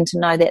plant, and to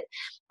know that,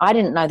 I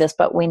didn't know this,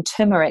 but when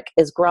turmeric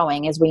is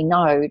growing, as we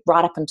know,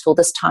 right up until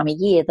this time of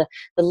year, the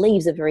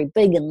leaves are very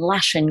big and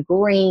lush and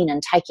green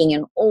and taking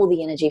in all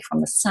the energy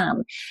from the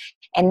sun.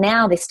 And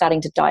now they're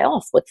starting to die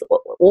off with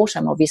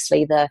autumn.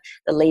 Obviously, the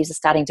leaves are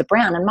starting to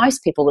brown, and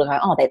most people will go,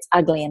 oh, that's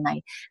ugly, and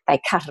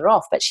they cut it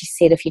off. But she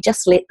said, if you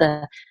just let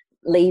the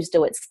leaves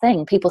do its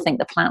thing, people think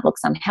the plant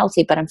looks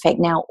unhealthy, but in fact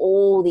now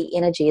all the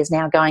energy is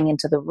now going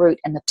into the root,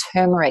 and the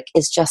turmeric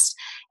is just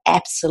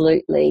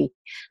absolutely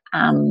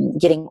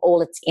getting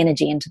all its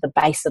energy into the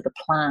base of the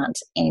plant.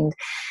 And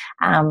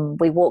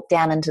we walked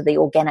down into the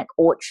organic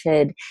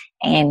orchard,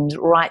 and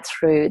right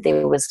through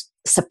there was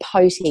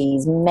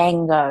sapotes,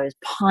 mangoes,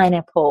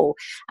 pineapple,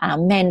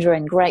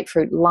 mandarin,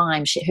 grapefruit,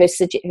 lime.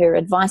 Her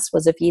advice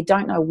was, if you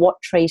don't know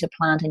what tree to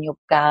plant in your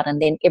garden,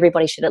 then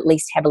everybody should at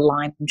least have a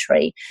lime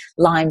tree.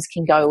 Limes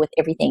can go with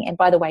everything. And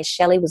by the way,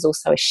 Shelley was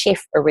also a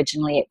chef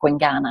originally at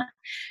Gwingana.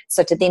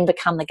 So to then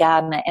become the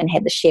gardener and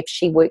have the chef,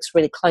 she works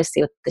really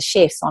closely with the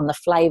chefs on the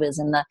flavours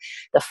and the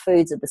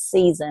foods of the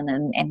season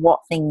and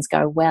what things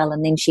go well.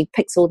 And then she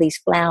picks all these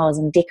flowers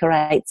and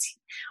decorates.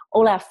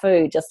 All our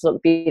food just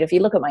looked beautiful. If you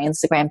look at my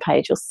Instagram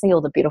page, you'll see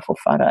all the beautiful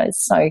photos.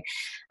 So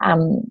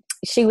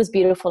she was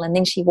beautiful. And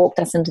then she walked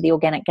us into the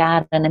organic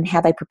garden and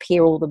how they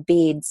prepare all the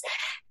beds.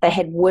 They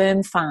had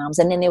worm farms.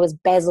 And then there was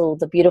basil,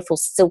 the beautiful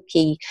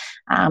silky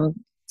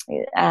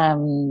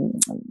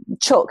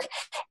chook,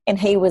 and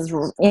he was,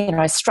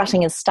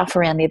 strutting his stuff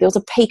around there. There was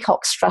a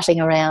peacock strutting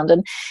around,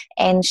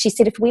 and she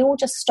said if we all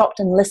just stopped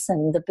and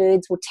listened, the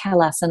birds would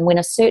tell us, and when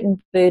a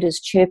certain bird is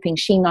chirping,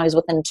 she knows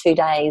within 2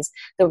 days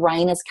the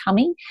rain is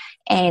coming,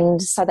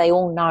 and so they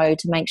all know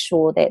to make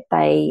sure that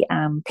they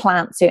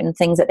plant certain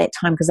things at that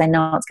time because they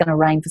know it's going to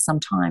rain for some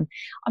time.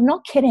 I'm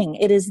not kidding.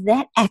 It is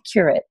that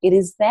accurate. It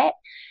is that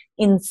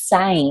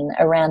insane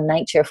around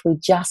nature if we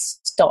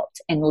just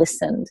stopped and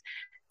listened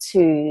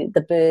to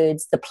the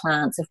birds, the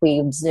plants. If we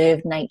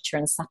observe nature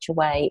in such a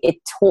way, it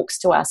talks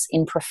to us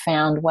in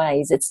profound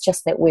ways. It's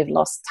just that we've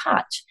lost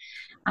touch.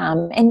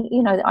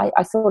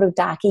 I thought of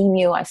Dark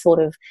Emu. I thought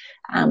of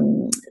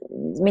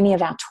many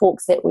of our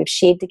talks that we've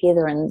shared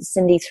together, and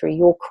Cindy through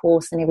your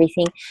course and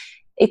everything.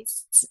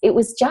 It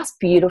was just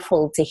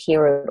beautiful to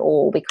hear it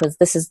all, because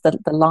this is the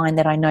line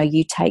that I know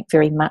you take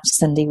very much,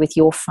 Cindy, with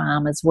your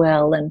farm as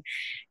well. And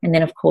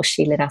then, of course,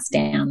 she led us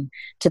down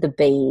to the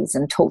bees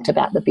and talked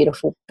about the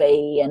beautiful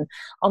bee. And,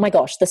 oh, my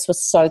gosh, this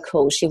was so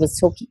cool. She was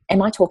talking –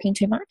 am I talking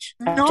too much?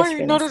 No,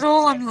 not at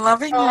all. I'm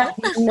loving it.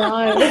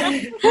 No.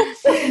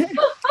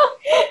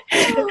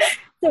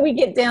 So we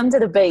get down to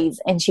the bees,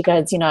 and she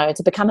goes,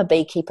 to become a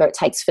beekeeper, it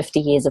takes 50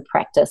 years of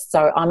practice.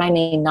 So I'm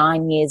only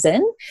 9 years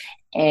in,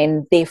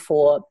 and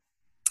therefore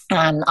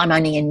I'm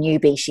only a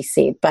newbie, she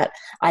said, but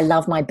I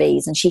love my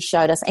bees. And she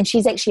showed us, and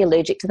she's actually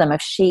allergic to them.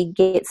 If she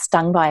gets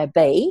stung by a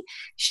bee,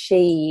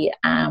 she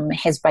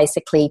has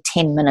basically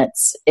 10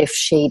 minutes if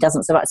she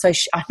doesn't survive. So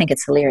I think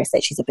it's hilarious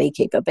that she's a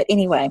beekeeper. But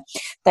anyway,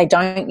 they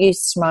don't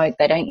use smoke.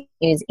 They don't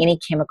use any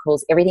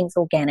chemicals. Everything's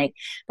organic.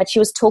 But she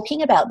was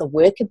talking about the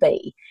worker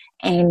bee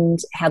and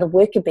how the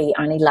worker bee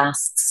only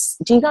lasts,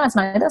 do you guys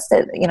notice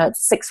that,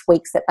 it's 6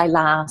 weeks that they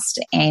last,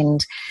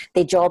 and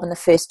their job in the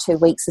first 2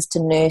 weeks is to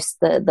nurse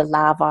the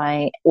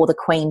larvae, or the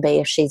queen bee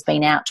if she's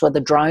been out to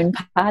the drone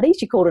party.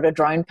 She called it a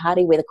drone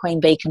party, where the queen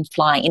bee can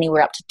fly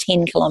anywhere up to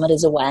 10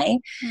 kilometres away,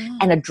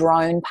 and a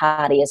drone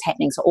party is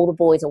happening. So all the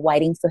boys are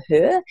waiting for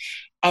her.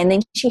 And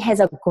then she has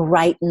a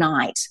great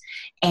night,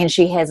 and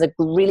she has a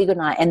really good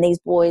night. And these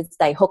boys,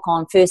 they hook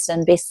on, first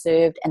and best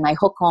served, and they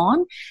hook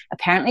on.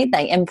 Apparently,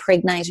 they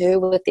impregnate her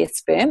with their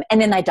sperm,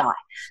 and then they die.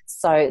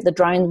 So the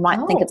drones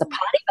might think it's a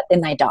party, but then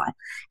they die.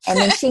 And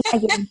then she may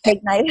get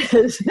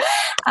impregnated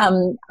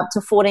up to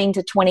 14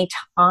 to 20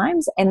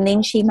 times, and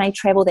then she may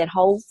travel that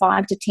whole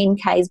 5 to 10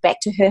 Ks back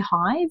to her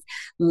hive,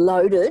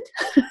 loaded.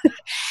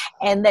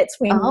 And that's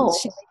when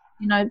she...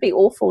 it'd be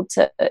awful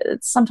to,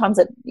 sometimes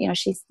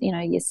she's,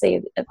 you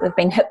see they've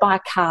been hit by a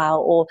car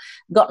or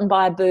gotten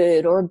by a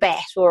bird or a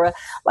bat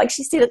like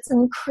she said, it's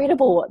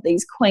incredible what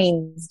these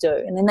queens do.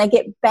 And then they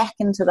get back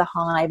into the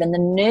hive, and the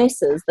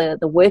nurses, the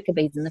worker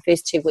bees in the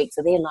first 2 weeks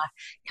of their life,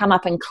 come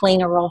up and clean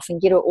her off and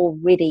get her all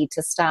ready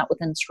to start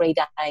within 3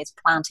 days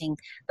planting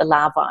the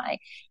larvae.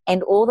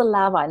 And all the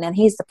larvae, now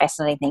here's the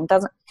fascinating thing,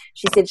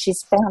 she said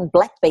she's found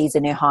black bees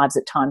in her hives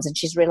at times, and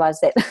she's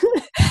realised that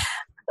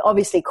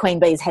obviously queen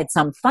bees had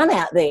some fun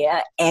out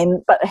there,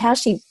 but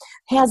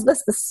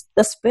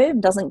the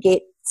sperm doesn't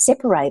get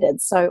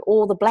separated, so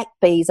all the black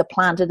bees are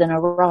planted in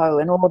a row,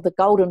 and all the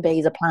golden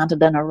bees are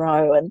planted in a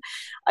row, and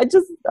I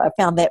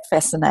found that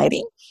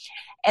fascinating.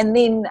 And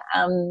then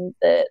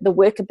the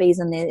worker bees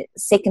in their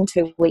second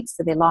 2 weeks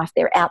of their life,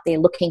 they're out there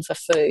looking for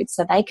food.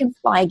 So they can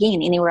fly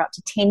again anywhere up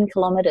to 10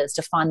 kilometres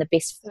to find the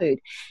best food.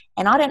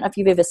 And I don't know if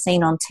you've ever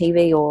seen on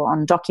TV or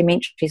on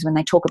documentaries when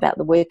they talk about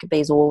the worker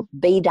bees or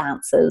bee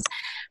dancers,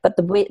 but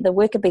the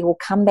worker bee will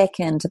come back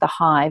into the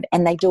hive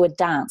and they do a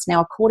dance.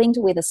 Now, according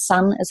to where the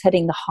sun is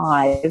hitting the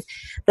hive,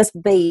 this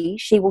bee,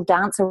 she will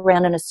dance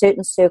around in a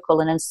certain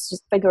circle and in a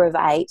figure of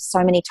 8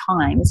 so many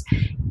times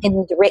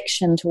in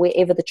direction to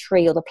wherever the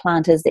tree or the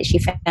plant is that she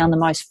found the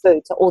most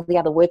food, so all the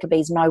other worker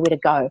bees know where to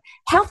go.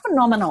 How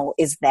phenomenal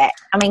is that?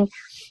 I mean,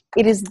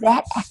 it is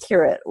that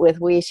accurate with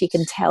where she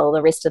can tell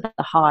the rest of the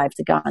hive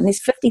to go. And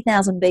there's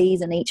 50,000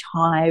 bees in each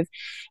hive,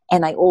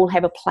 and they all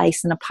have a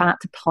place and a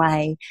part to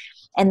play.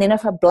 And then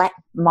if a black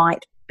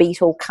mite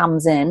beetle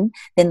comes in,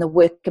 then the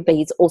worker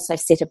bees also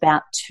set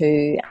about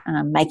to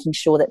making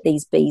sure that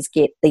these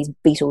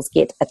beetles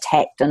get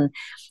attacked. And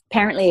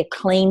apparently a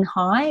clean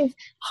hive,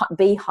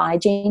 bee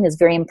hygiene is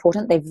very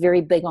important. They're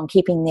very big on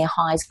keeping their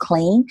hives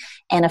clean.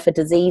 And if a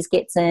disease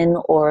gets in,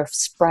 or if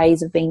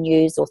sprays have been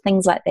used or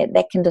things like that,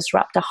 that can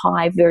disrupt a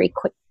hive very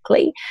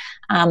quickly.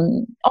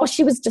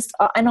 She was just,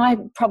 and I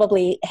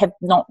probably have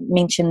not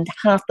mentioned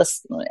half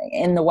this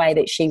in the way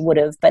that she would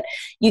have, but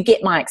you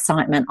get my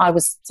excitement. I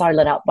was so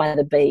lit up by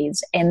the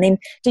bees. And then,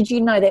 did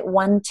you know that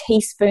 1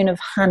 teaspoon of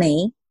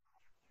honey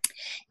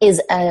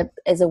is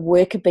a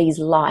worker bee's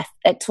life?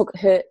 It took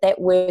that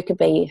worker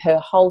bee her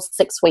whole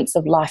 6 weeks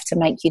of life to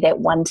make you that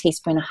 1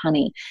 teaspoon of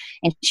honey.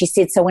 And she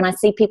said, so when I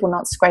see people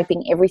not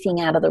scraping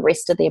everything out of the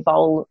rest of their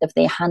bowl of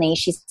their honey,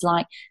 she's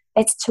like,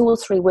 that's 2 or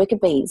 3 worker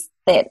bees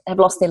that have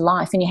lost their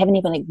life, and you haven't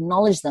even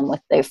acknowledged them with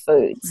their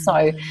food.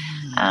 So,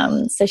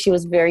 so she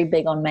was very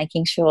big on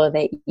making sure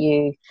that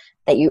you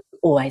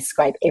always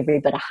scrape every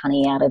bit of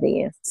honey out of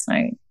there. So,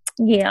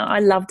 yeah, I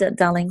loved it,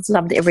 darlings.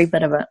 Loved every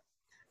bit of it.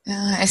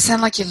 It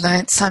sounded like you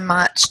learnt so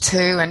much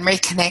too and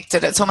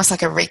reconnected. It's almost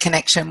like a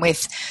reconnection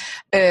with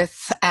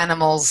earth,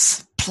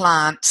 animals,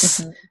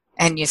 plants,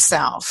 and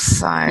yourself.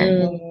 So,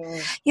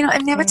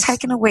 I've never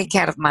taken a week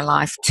out of my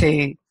life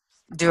to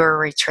do a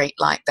retreat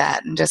like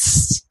that, and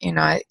just,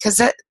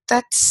 because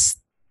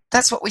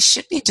that's what we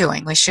should be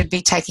doing. We should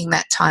be taking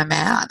that time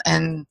out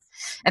and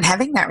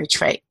having that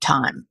retreat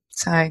time.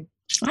 So,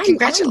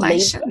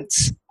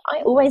 congratulations.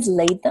 I always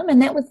lead them,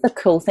 and that was the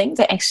cool thing,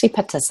 to actually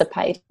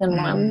participate in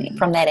one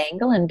from that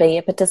angle and be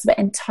a participant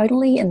and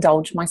totally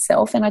indulge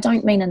myself. And I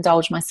don't mean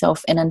indulge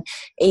myself in an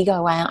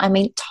ego way. I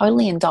mean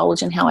totally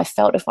indulge in how I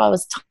felt. If I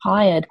was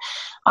tired,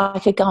 I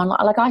could go on,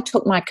 like I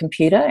took my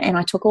computer and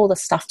I took all the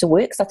stuff to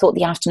work, because I thought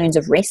the afternoons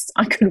of rest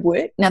I could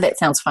work. Now that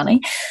sounds funny,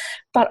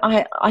 but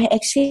I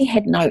actually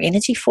had no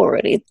energy for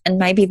it. And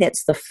maybe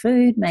that's the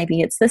food,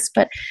 maybe it's this,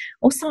 but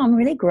also I'm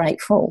really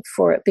grateful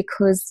for it,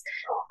 because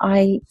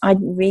I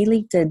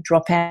really did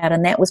drop out,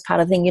 and that was part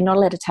of the thing. You're not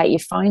allowed to take your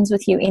phones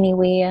with you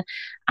anywhere.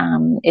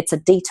 It's a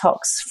detox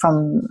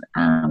from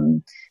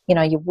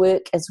your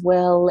work as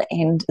well.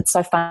 And it's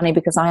so funny,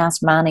 because I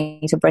asked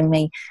Marnie to bring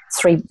me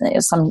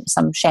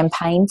some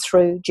champagne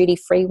through duty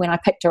free when I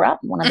picked her up,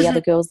 one of the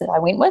other girls that I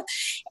went with,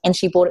 and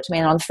she brought it to me.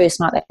 And on the first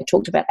night they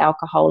talked about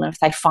alcohol, and if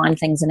they find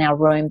things in our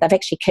room, they've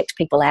actually kicked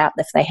people out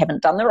if they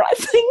haven't done the right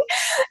thing.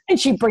 And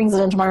she brings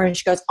it into my room and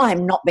she goes, I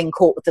am not being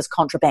caught with this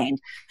contraband.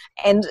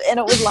 And it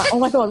was like, oh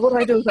my God, what do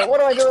I do with it? What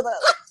do I do with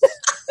it?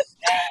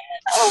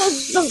 Oh, it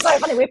was so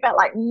funny. We felt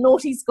like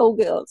naughty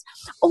schoolgirls.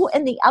 Oh,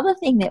 and the other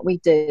thing that we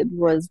did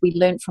was we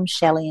learned from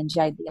Shelley and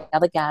Jade, the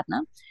other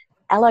gardener,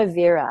 aloe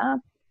vera.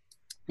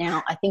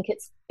 Now, I think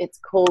it's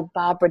called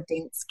Barbara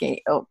Densky.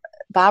 Or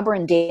Barbara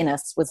and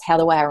Dennis was how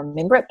the way I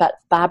remember it, but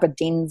Barbara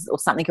Dens or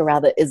something or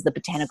other is the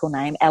botanical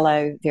name.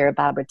 Aloe vera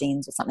Barbara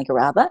Dens or something or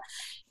other.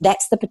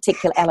 That's the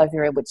particular aloe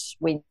vera which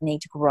we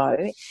need to grow.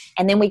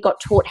 And then we got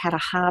taught how to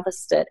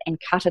harvest it and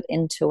cut it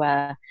into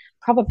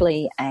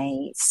probably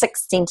a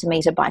 6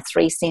 centimetre by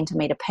 3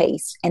 centimetre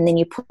piece, and then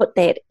you put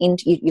that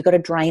into, you've got to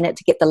drain it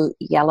to get the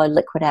yellow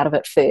liquid out of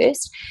it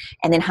first,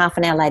 and then half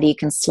an hour later you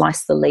can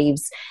slice the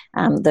leaves,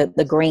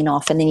 the green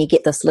off, and then you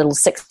get this little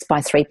 6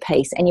 by 3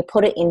 piece, and you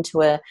put it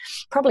into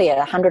probably a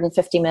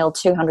 150 ml,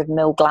 200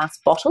 ml glass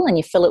bottle, and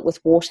you fill it with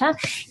water,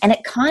 and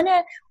it kind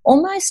of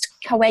almost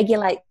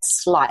coagulates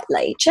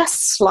slightly,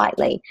 just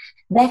slightly.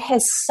 That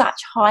has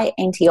such high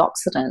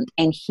antioxidant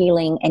and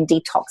healing and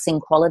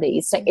detoxing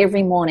qualities. So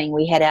every morning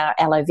we had our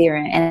aloe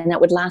vera, and it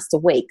would last a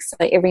week. So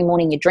every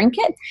morning you drink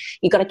it.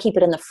 You've got to keep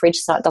it in the fridge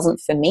so it doesn't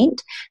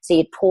ferment. So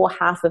you'd pour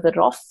half of it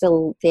off,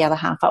 fill the other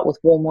half up with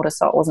warm water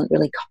so it wasn't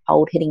really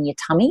cold hitting your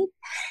tummy.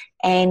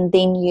 And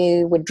then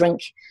you would drink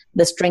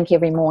this drink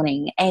every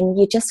morning, and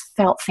you just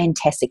felt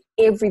fantastic.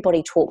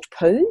 Everybody talked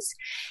poos.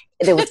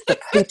 There was the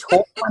poo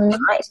talk one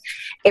night.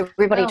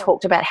 Everybody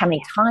talked about how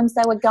many times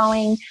they were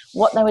going,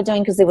 what they were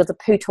doing, because there was a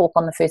poo talk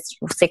on the first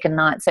or second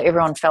night, so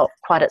everyone felt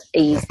quite at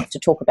ease to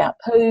talk about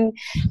poo.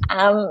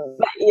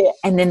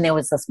 And then there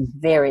was this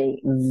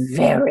very,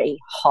 very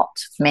hot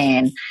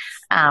man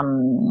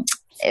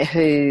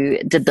who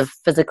did the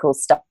physical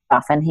stuff,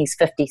 and he's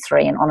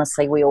 53, and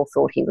honestly we all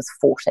thought he was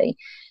 40.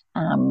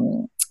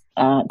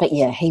 But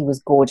yeah, he was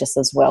gorgeous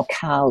as well.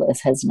 Carl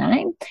is his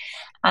name.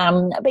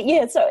 And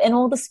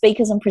all the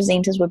speakers and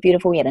presenters were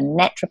beautiful. We had a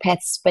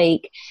naturopath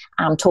speak,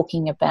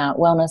 talking about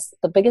wellness.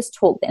 The biggest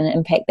talk and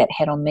impact that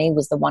had on me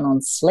was the one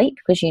on sleep,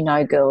 because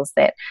girls,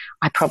 that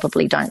I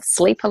probably don't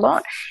sleep a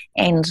lot,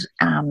 and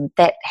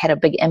that had a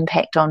big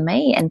impact on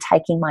me. And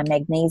taking my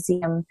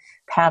magnesium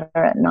powder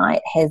at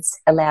night has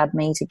allowed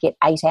me to get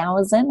 8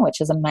 hours in, which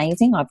is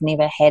amazing. I've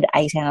never had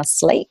 8 hour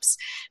sleeps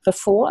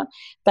before.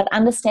 But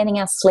understanding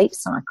our sleep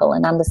cycle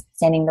and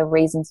understanding the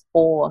reasons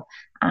for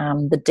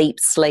the deep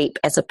sleep,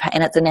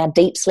 and it's in our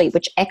deep sleep,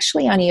 which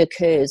actually only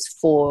occurs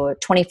for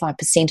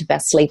 25% of our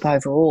sleep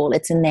overall.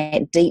 It's in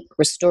that deep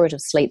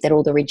restorative sleep that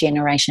all the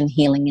regeneration,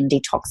 healing and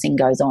detoxing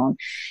goes on.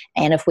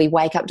 And if we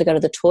wake up to go to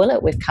the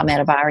toilet, we've come out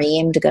of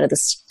REM to go to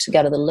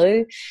the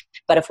loo.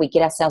 But if we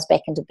get ourselves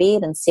back into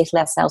bed and settle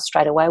ourselves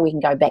straight away, we can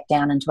go back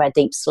down into our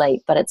deep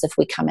sleep. But it's if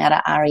we come out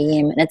of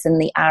REM, and it's in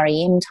the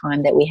REM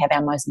time that we have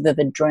our most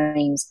vivid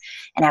dreams,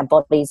 and our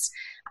bodies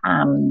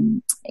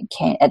can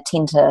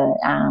tend to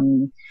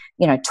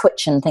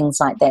twitch and things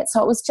like that.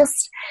 So it was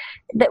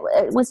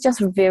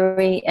just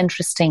very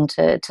interesting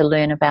to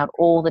learn about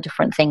all the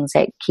different things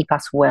that keep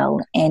us well.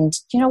 And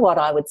you know what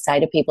I would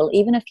say to people,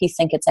 even if you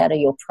think it's out of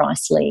your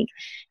price league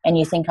and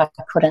you think I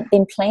couldn't,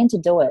 then plan to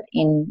do it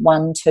in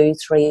 1, 2,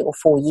 3 or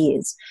 4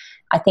 years.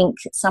 I think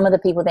some of the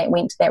people that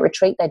went to that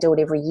retreat, they do it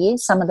every year.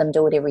 Some of them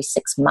do it every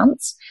 6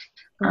 months.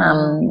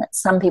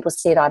 Some people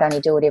said I'd only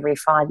do it every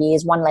 5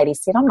 years. One lady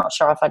said, I'm not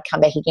sure if I'd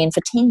come back again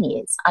for 10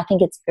 years. I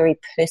think it's very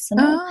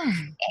personal.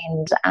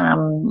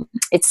 And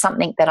it's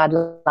something that I'd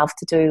love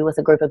to do with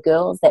a group of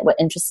girls that were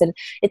interested.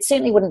 It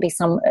certainly wouldn't be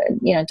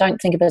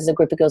don't think of it as a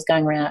group of girls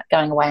going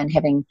away and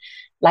having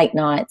late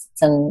nights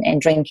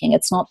and drinking.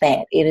 It's not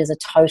that. It is a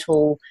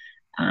total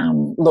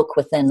look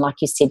within, like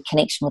you said,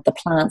 connection with the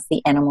plants,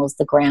 the animals,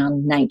 the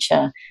ground,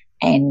 nature,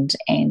 and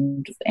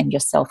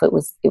yourself. It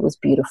was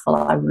beautiful.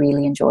 I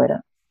really enjoyed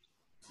it.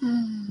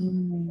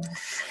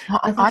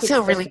 I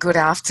feel really good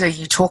after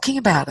you talking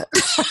about it.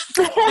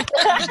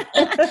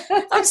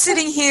 I'm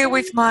sitting here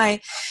with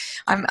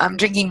I'm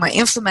drinking my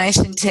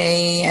inflammation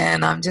tea,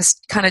 and I'm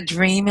just kind of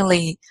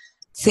dreamily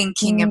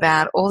thinking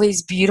about all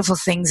these beautiful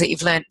things that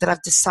you've learned, that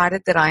I've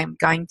decided that I'm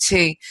going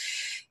to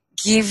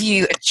give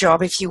you a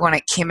job, if you want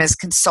it, Kim, as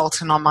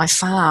consultant on my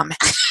farm.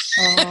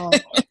 You know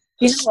what?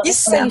 You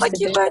sound like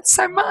you learned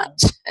so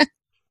much.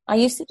 I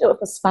used to do it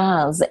for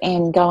spas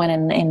and go in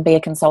and be a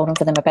consultant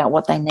for them about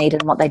what they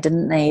needed and what they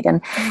didn't need.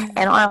 And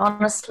I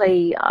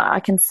honestly,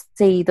 I can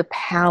see the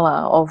power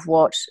of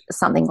what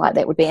something like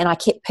that would be. And I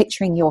kept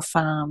picturing your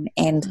farm,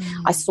 and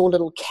I saw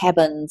little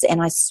cabins,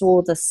 and I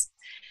saw this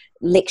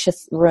lecture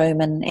room,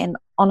 and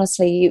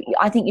honestly,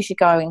 I think you should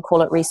go and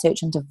call it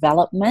research and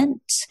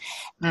development,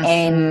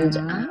 and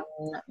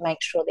make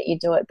sure that you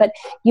do it. But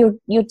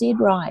you're dead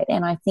right,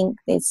 and I think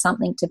there's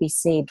something to be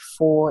said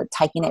for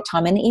taking that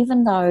time. And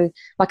even though,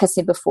 like I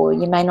said before,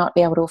 you may not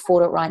be able to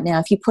afford it right now,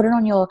 if you put it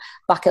on your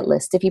bucket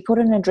list, if you put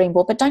it in a dream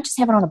board, but don't just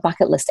have it on a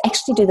bucket list,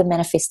 actually do the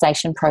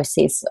manifestation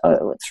process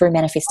through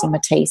Manifesting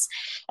Matisse,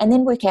 and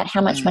then work out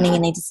how much money you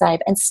need to save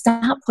and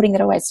start putting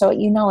it away, so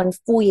in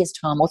 4 years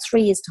time or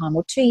 3 years time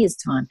or 2 years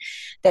time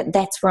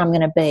that's where I'm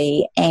going to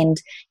be,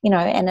 and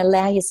and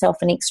allow yourself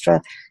an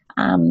extra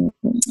for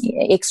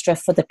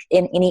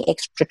any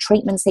extra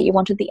treatments that you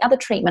wanted. The other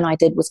treatment I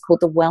did was called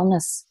the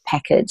Wellness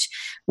Package,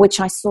 which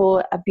I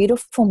saw a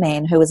beautiful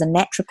man who was a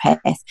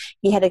naturopath.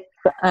 He had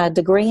a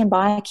degree in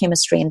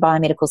biochemistry and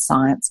biomedical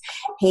science.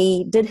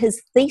 He did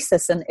his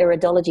thesis in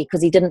iridology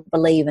because he didn't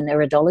believe in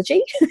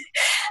iridology.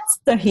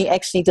 So he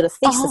actually did a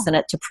thesis in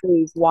it to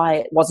prove why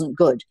it wasn't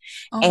good,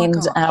 and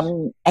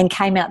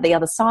came out the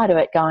other side of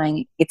it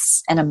going,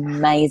 it's an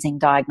amazing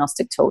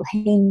diagnostic tool.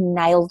 He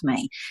nailed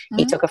me.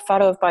 He took a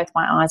photo of both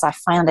my eyes. I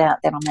found out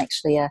that I'm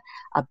actually a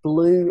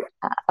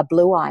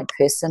blue-eyed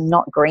person,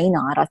 not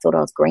green-eyed. I thought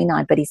I was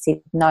green-eyed, but he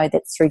said, no,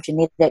 that's through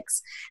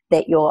genetics,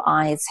 that your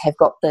eyes have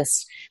got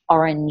this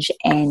orange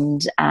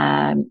and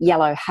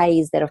yellow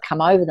haze that have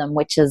come over them,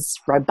 which is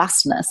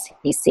robustness,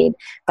 he said.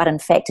 But in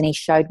fact, and he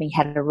showed me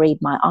how to read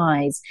my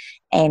eyes,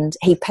 and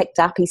he picked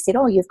up, he said,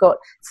 you've got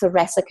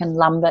thoracic and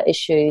lumbar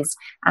issues,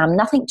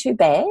 nothing too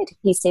bad,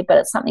 he said,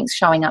 but something's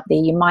showing up there,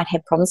 you might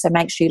have problems, so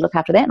make sure you look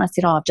after that. And I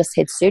said, I've just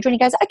had surgery.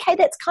 And he goes, okay,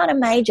 that's kind of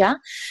major.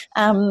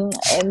 And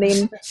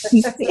then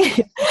he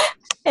said,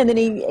 and then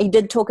he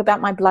did talk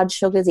about my blood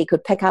sugars. He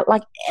could pick up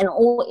like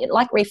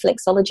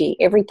reflexology,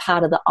 every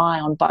part of the eye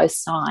on both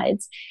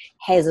sides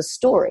has a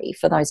story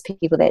for those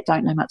people that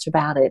don't know much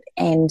about it.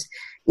 And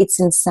it's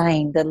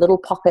insane, the little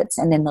pockets,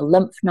 and then the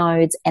lymph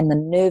nodes and the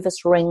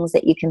nervous rings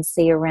that you can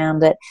see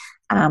around it.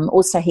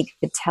 Also, he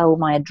could tell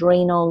my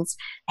adrenals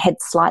had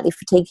slightly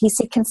fatigued. He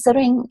said,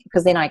 considering,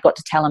 because then I got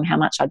to tell him how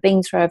much I'd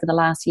been through over the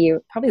last year,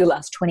 probably the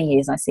last 20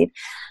 years, I said.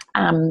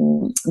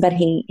 But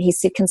he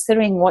said,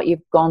 considering what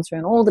you've gone through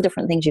and all the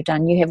different things you've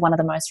done, you have one of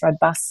the most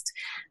robust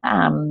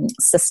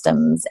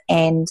systems.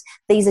 And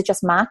these are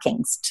just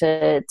markings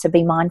to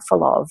be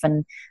mindful of,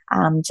 and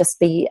just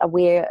be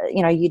aware,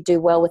 you do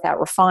well without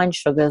refined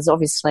sugars,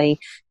 obviously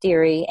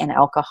dairy and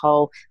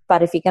alcohol.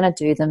 But if you're going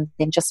to do them,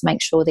 then just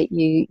make sure that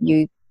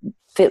you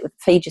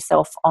feed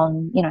yourself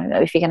on,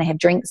 if you're going to have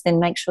drinks, then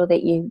make sure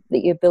that you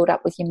build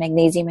up with your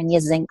magnesium and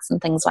your zincs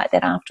and things like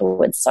that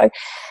afterwards. So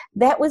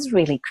that was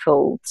really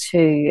cool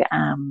too.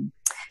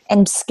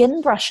 And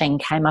skin brushing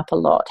came up a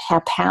lot, how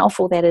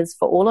powerful that is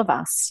for all of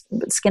us.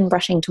 Skin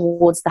brushing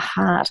towards the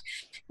heart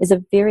is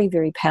a very,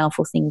 very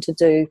powerful thing to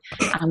do,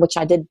 which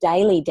I did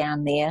daily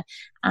down there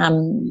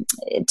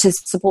to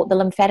support the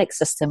lymphatic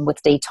system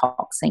with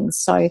detoxing.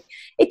 So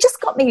it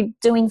just got me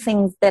doing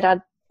things that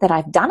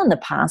I've done in the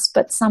past,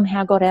 but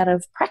somehow got out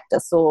of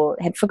practice or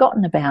had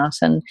forgotten about.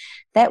 And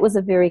that was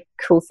a very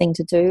cool thing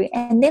to do.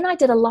 And then I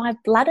did a live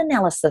blood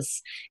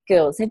analysis,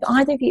 girls. Have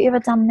either of you ever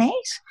done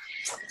that?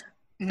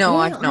 No,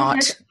 I've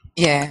not.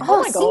 Yeah.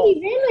 Oh,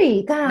 see,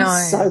 really?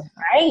 That's so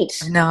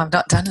great. No, I've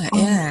not done it.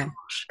 Yeah.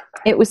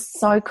 It was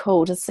so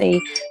cool to see.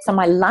 So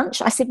my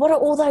lunch, I said, what are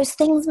all those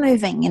things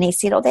moving? And he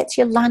said, that's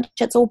your lunch.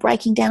 It's all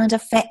breaking down into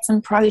fats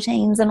and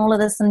proteins and all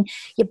of this, and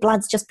your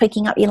blood's just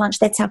picking up your lunch.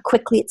 That's how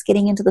quickly it's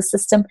getting into the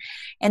system.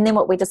 And then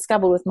what we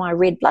discovered with my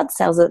red blood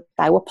cells, that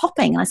they were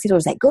popping. And I said,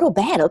 is that good or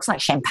bad? It looks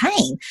like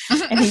champagne.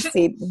 And he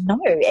said, no,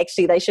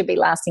 actually they should be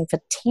lasting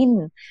for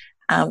 10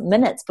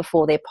 minutes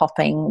before they're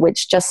popping,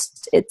 which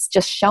it's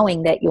just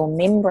showing that your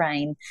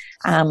membrane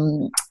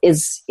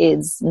is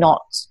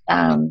not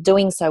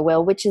doing so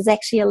well, which is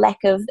actually a lack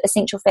of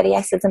essential fatty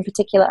acids, in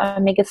particular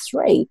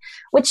omega-3,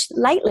 which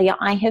lately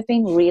I have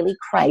been really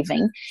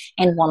craving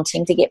and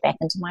wanting to get back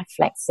into my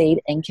flaxseed,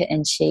 Inca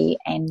Inchi,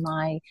 and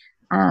my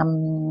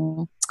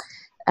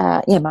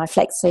my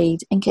flaxseed,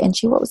 Inca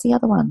Inchi. What was the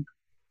other one?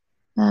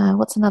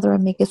 What's another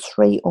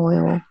omega-3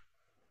 oil?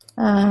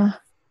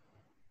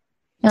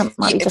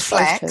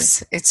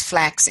 Flax. It's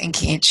flax,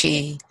 Inca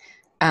Inchi.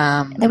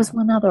 There was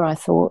one other, I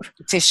thought.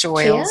 Fish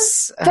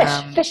oils.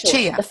 Fish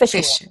oil.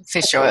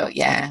 Fish oil,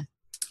 yeah.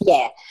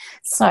 Yeah.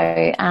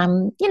 So,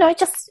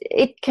 just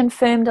it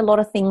confirmed a lot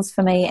of things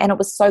for me, and it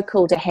was so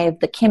cool to have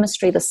the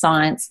chemistry, the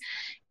science,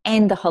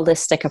 and the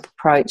holistic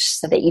approach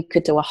so that you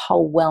could do a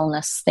whole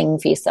wellness thing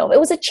for yourself. It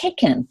was a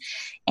check-in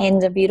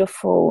and a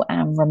beautiful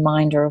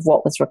reminder of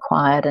what was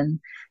required,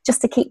 and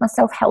just to keep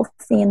myself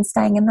healthy and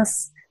staying in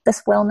this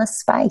wellness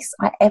space.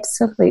 I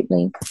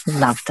absolutely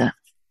loved it.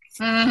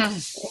 I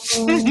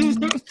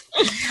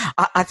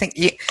think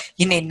you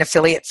need an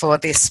affiliate for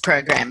this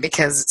program,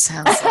 because it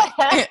sounds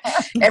like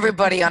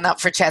everybody on Up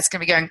for Chat's going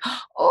to be going,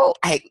 oh,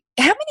 hey,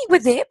 how many were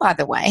there, by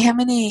the way? How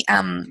many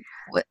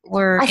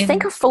were I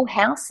think a full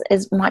house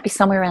might be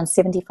somewhere around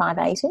 75,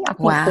 80. I think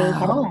we had it.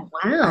 Oh,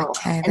 wow.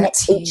 Okay, And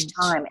that's each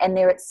time. And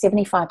they're at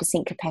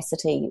 75%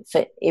 capacity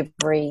for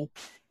every,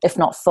 if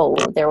not full,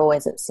 they're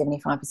always at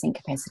 75%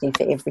 capacity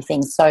for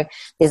everything. So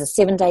there's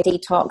a 7-day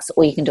detox,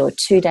 or you can do a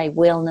 2-day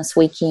wellness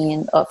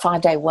weekend, or a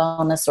 5-day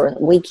wellness, or a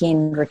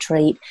weekend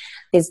retreat.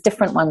 There's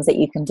different ones that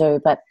you can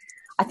do. But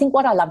I think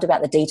what I loved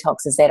about the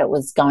detox is that it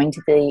was going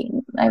to be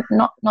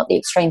not the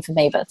extreme for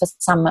me, but for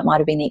some it might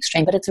have been the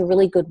extreme. But it's a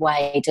really good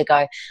way to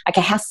go,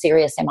 okay, how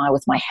serious am I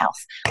with my health?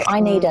 I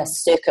need a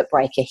circuit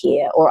breaker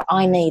here, or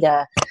I need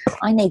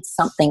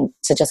something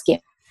to just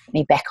get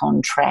me back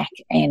on track,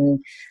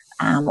 and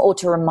or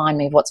to remind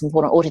me of what's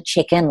important, or to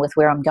check in with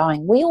where I'm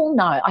going. We all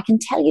know, I can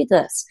tell you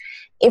this,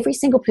 every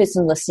single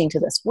person listening to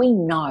this, we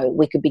know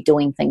we could be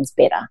doing things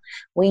better.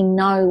 We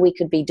know we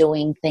could be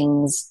doing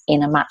things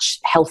in a much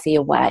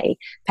healthier way,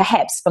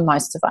 perhaps for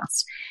most of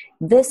us.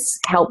 This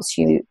helps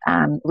you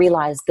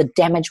realize the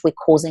damage we're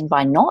causing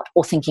by not,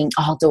 or thinking,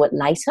 oh, I'll do it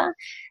later.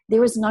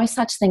 There is no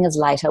such thing as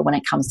later when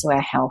it comes to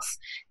our health.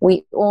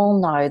 We all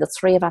know, the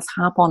three of us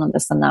harp on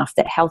this enough,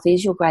 that health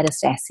is your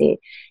greatest asset.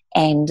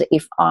 And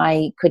if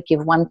I could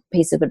give one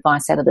piece of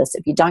advice out of this,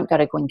 if you don't go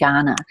to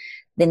Gwangana,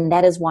 then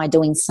that is why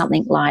doing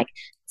something like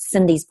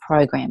Cindy's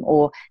program,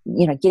 or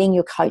getting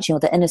your coaching,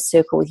 or the Inner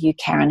Circle with you,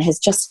 Karen, has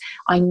just,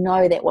 I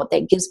know that what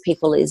that gives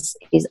people is,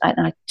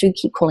 and I do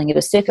keep calling it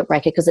a circuit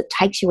breaker, because it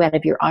takes you out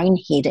of your own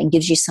head and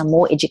gives you some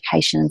more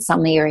education in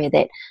some area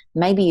that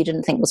maybe you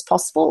didn't think was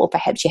possible, or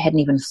perhaps you hadn't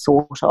even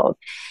thought of.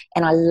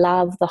 And I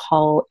love the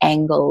whole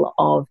angle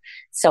of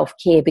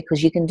self-care,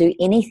 because you can do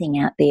anything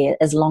out there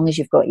as long as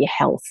you've got your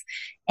health.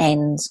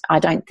 And I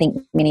don't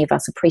think many of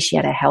us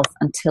appreciate our health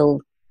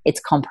until it's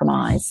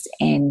compromised.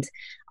 And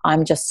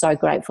I'm just so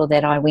grateful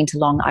that I went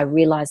along. I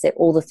realized that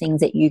all the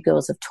things that you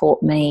girls have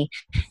taught me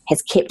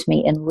has kept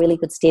me in really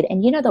good stead.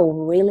 And the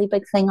really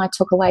big thing I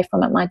took away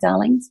from it, my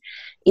darlings,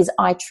 is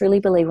I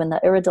truly believe, when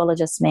the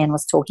iridologist man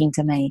was talking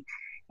to me,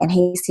 and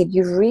he said,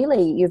 you've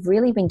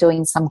really been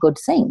doing some good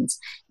things.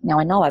 Now,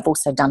 I know I've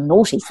also done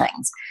naughty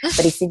things,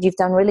 but he said, you've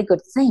done really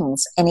good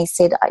things. And he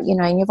said,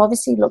 and you've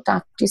obviously looked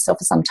after yourself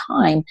for some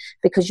time,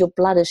 because your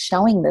blood is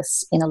showing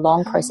this in a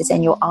long process,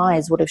 and your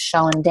eyes would have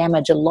shown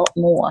damage a lot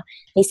more.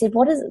 He said,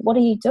 what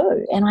do you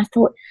do? And I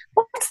thought,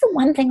 what's the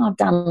one thing I've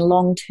done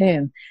long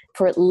term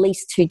for at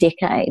least 2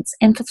 decades?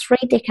 And for 3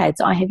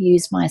 decades, I have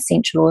used my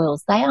essential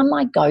oils. They are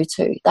my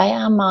go-to. They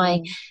are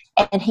my...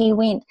 And he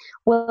went,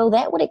 well,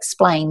 that would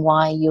explain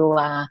why you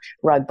are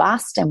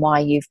robust and why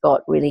you've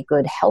got really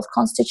good health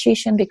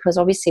constitution, because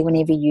obviously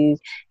whenever you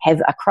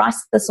have a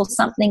crisis or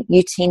something,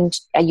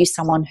 are you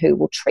someone who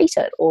will treat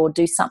it or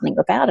do something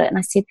about it? And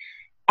I said,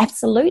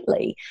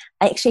 absolutely.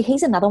 Actually,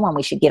 he's another one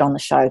we should get on the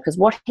show, because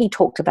what he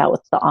talked about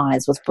with the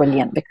eyes was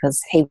brilliant,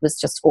 because he was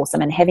just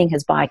awesome. And having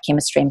his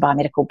biochemistry and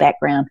biomedical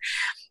background,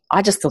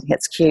 I just think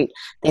it's cute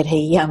that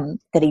he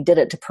did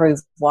it to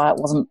prove why it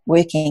wasn't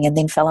working, and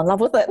then fell in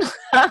love with it.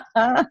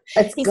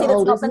 He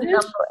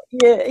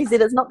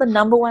said it's not the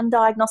number one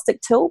diagnostic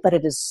tool, but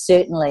it is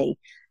certainly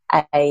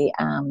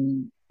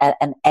an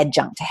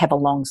adjunct to have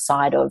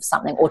alongside of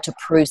something, or to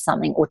prove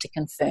something, or to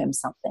confirm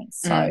something.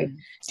 So,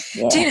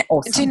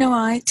 awesome. Do you know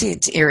I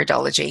did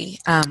iridology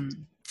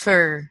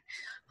for,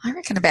 I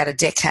reckon, about a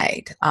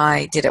decade.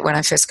 I did it when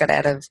I first got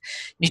out of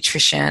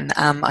nutrition.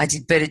 I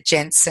did Bernard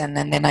Jensen,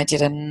 and then I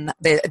did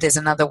there's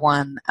another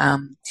one.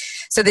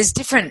 So there's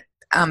different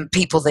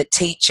people that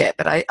teach it,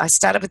 but I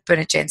started with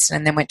Bernard Jensen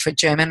and then went to a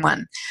German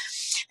one.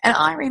 And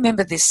I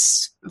remember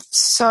this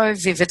so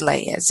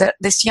vividly, as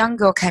this young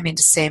girl came in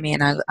to see me,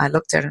 and I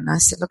looked at her and I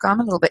said, look,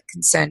 I'm a little bit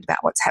concerned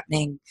about what's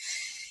happening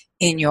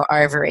in your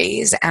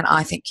ovaries, and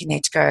I think you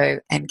need to go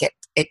and get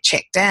it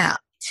checked out.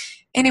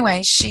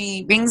 Anyway,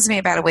 she rings me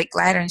about a week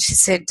later and she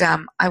said,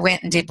 I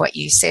went and did what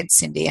you said,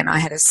 Cindy, and I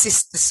had a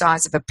cyst the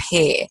size of a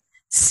pear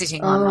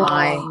sitting on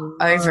my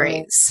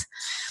ovaries.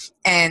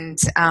 And,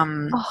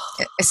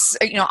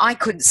 I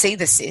couldn't see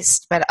the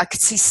cyst, but I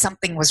could see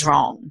something was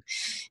wrong.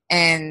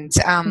 And,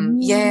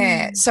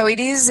 so it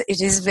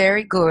is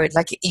very good.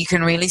 Like, you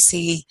can really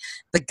see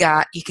the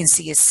gut, you can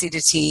see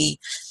acidity,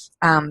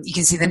 you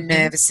can see the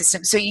nervous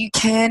system. So you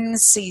can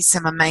see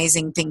some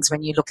amazing things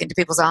when you look into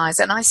people's eyes.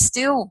 And I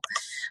still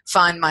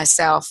find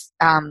myself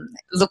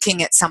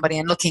looking at somebody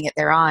and looking at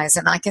their eyes,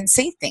 and I can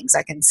see things.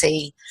 I can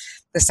see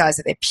the size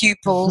of their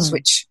pupils,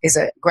 which is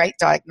a great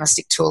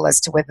diagnostic tool as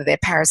to whether they're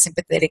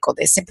parasympathetic or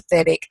they're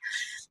sympathetic.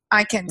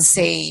 I can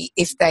see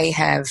if they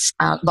have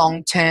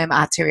long-term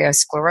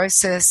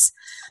arteriosclerosis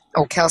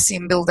or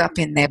calcium buildup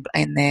in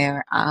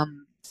their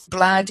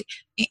blood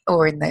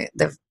or in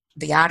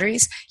the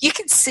arteries. You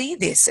can see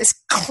this as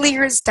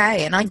clear as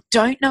day, and I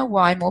don't know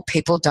why more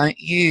people don't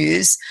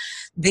use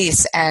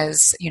this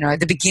as,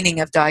 the beginning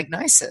of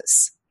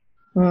diagnosis.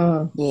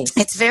 Yes.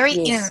 It's very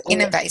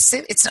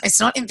invasive. It's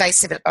not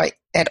invasive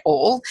at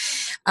all.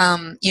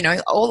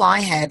 All I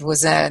had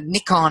was a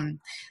Nikon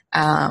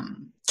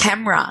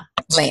camera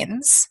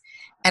lens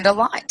and a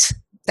light.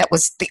 That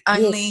was the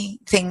only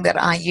thing that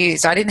I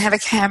used. I didn't have a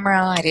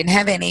camera. I didn't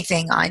have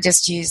anything. I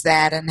just used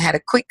that and had a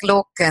quick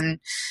look and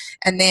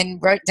then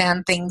wrote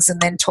down things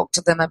and then talked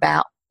to them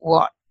about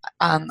what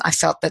I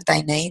felt that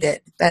they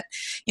needed. But,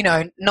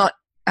 not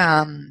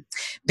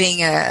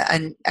being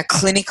a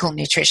clinical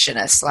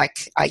nutritionist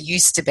like I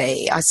used to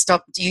be. I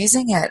stopped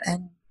using it,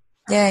 and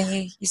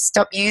you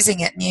stop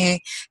using it and you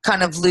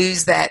kind of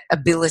lose that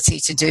ability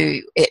to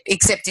do it,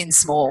 except in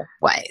small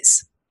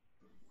ways.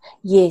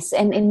 Yes,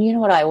 and you know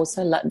what I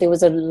also there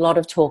was a lot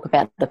of talk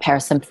about the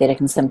parasympathetic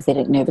and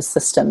sympathetic nervous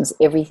systems.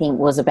 Everything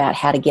was about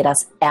how to get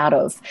us out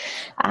of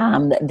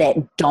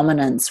that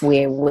dominance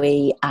where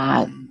we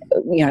are,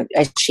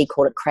 as she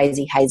called it,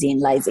 crazy, hazy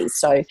and lazy.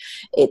 So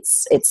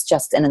it's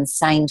just an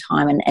insane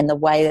time, and the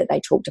way that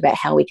they talked about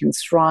how we can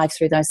thrive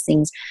through those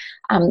things.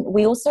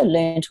 We also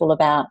learned all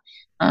about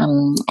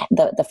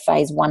the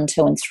phase 1,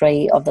 2 and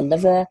 3 of the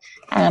liver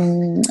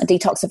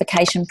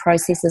detoxification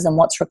processes and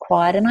what's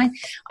required. And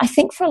I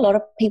think for a lot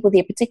of people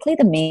there, particularly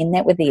the men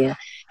that were there,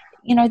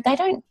 they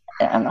don't,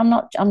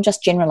 I'm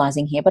just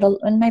generalizing here,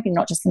 and maybe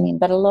not just the men,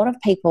 but a lot of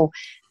people,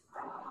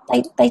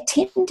 they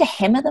tend to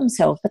hammer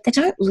themselves, but they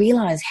don't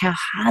realize how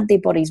hard their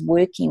body's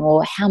working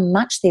or how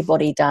much their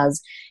body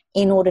does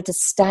in order to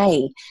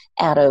stay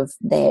out of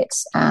that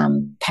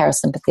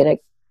parasympathetic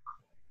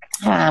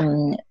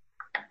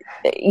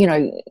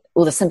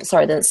or the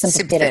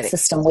sympathetic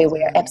system where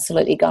we're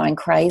absolutely going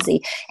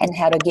crazy, and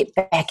how to get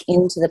back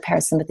into the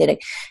parasympathetic.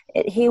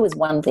 Here was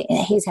one thing.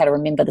 Here's how to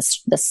remember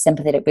the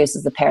sympathetic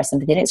versus the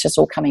parasympathetic. It's just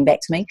all coming back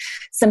to me.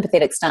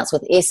 Sympathetic starts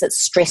with S, it's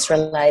stress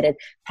related.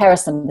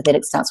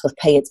 Parasympathetic starts with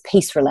P, it's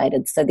peace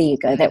related. So there you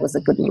go. That was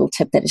a good little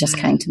tip that just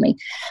came to me.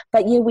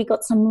 But yeah, we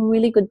got some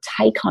really good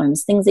take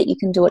homes, things that you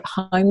can do at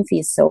home for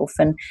yourself.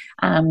 And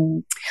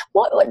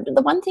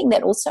the one thing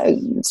that also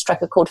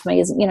struck a chord for me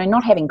is,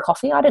 not having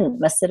coffee. I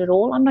didn't miss it at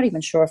all. I'm not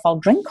even sure if I'll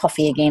drink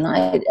coffee again.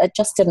 I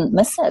just didn't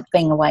miss it,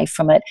 being away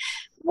from it.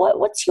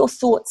 What's your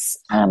thoughts,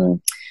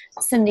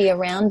 Cindy,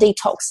 around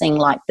detoxing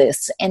like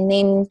this and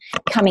then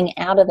coming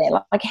out of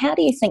that? Like how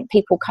do you think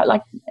people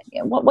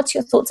what's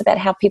your thoughts about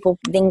how people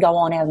then go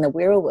on out in the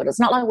real world? It's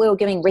not like we were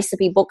giving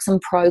recipe books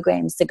and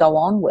programs to go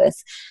on with.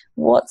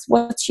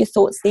 What's your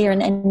thoughts there?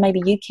 And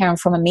maybe you, Karen,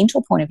 from a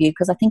mental point of view,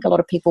 because I think a lot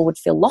of people would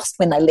feel lost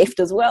when they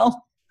left as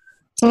well.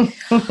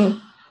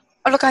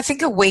 Look, I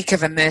think a week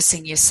of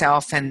immersing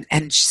yourself and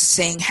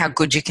seeing how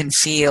good you can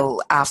feel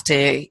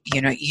after,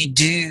 you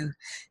do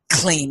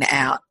clean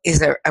out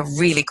is a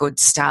really good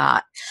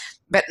start.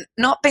 But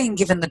not being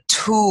given the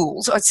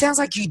tools, it sounds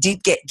like you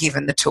did get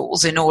given the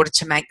tools in order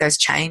to make those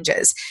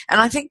changes.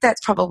 And I think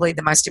that's probably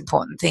the most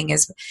important thing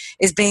is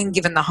being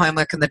given the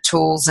homework and the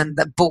tools and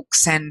the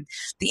books and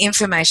the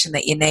information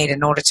that you need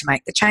in order to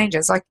make the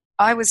changes. Like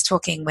I was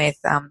talking with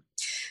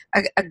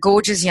a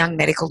gorgeous young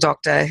medical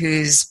doctor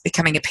who's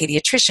becoming a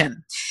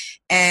pediatrician,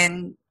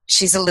 and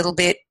she's a little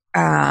bit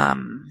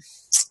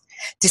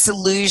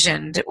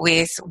disillusioned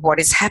with what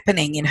is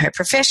happening in her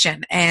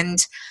profession,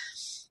 and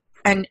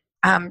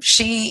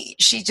she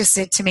just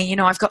said to me,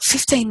 I've got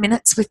 15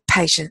 minutes with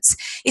patients.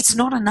 It's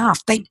not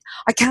enough.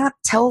 I can't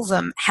tell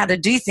them how to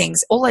do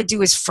things. All I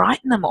do is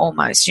frighten them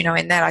almost,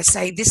 in that I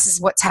say this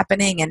is what's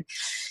happening,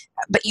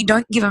 but you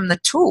don't give them the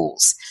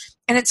tools.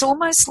 And it's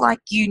almost like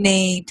you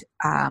need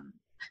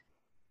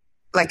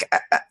like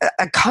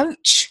a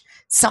coach,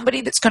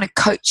 somebody that's going to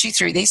coach you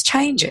through these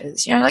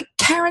changes. Like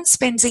Karen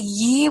spends a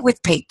year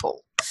with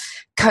people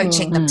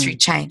coaching them through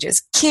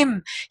changes.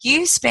 Kim,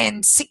 you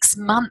spend 6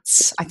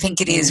 months, I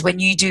think it is, when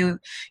you do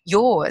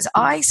yours.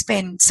 I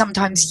spend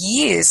sometimes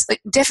years,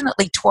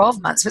 definitely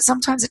 12 months, but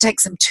sometimes it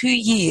takes them 2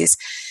 years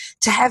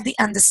to have the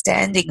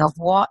understanding of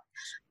what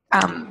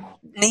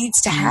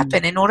needs to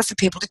happen in order for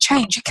people to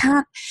change. You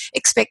can't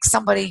expect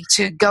somebody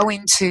to go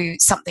into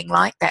something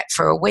like that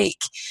for a week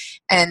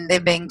and they're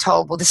being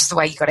told, well, this is the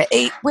way you got to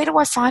eat. Where do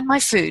I find my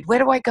food? Where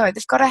do I go?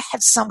 They've got to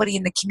have somebody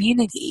in the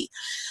community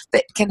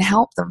that can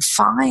help them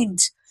find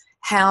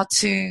how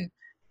to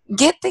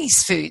get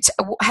these foods.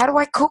 How do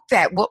I cook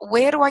that?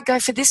 Where do I go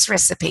for this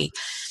recipe?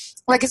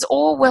 Like, it's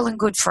all well and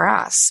good for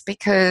us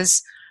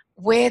because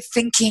we're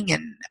thinking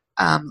and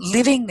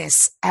living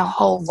this our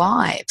whole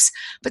lives,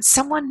 but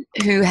someone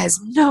who has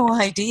no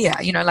idea,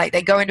 like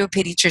they go into a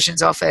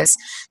pediatrician's office,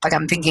 like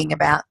I'm thinking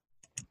about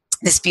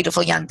this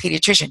beautiful young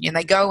pediatrician, and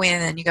they go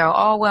in and you go,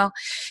 oh, well,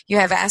 you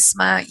have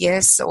asthma,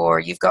 yes, or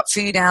you've got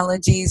food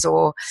allergies,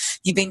 or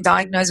you've been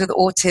diagnosed with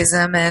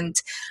autism,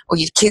 or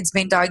your kid's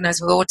been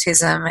diagnosed with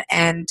autism,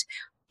 and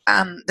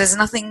there's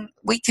nothing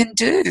we can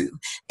do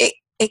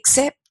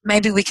except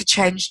maybe we could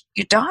change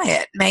your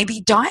diet.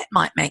 Maybe diet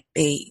might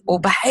be, or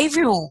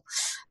behavioural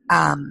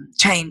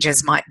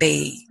changes might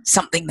be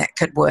something that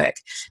could work.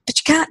 But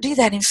you can't do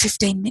that in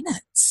 15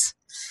 minutes.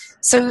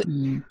 So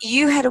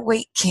you had a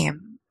week,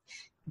 Kim,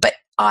 but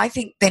I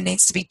think there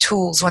needs to be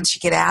tools once you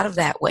get out of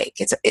that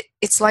week.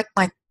 It's like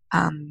my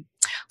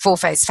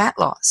four-phase fat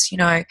loss. You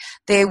know,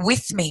 they're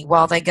with me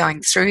while they're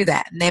going through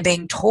that, and they're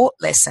being taught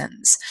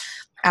lessons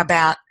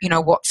about, you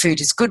know, what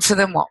food is good for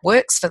them, what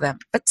works for them.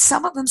 But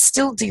some of them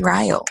still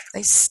derail.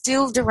 They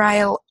still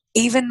derail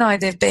even though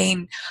they've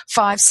been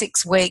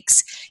 5-6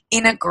 weeks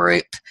in a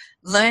group,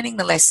 learning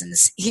the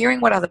lessons,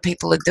 hearing what other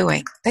people are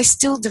doing. They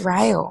still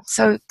derail.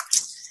 So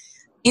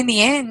in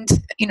the end,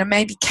 you know,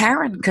 maybe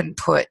Karen can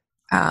put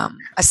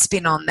a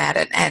spin on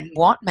that and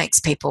what makes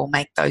people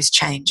make those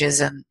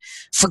changes and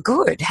for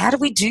good. How do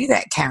we do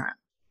that, Karen?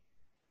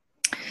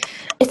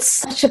 It's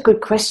such a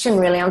good question,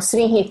 really. I'm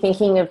sitting here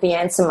thinking of the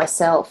answer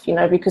myself, you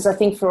know, because I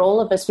think for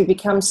all of us, we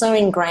become so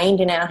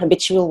ingrained in our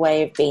habitual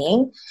way of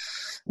being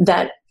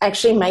that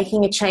actually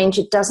making a change,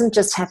 it doesn't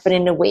just happen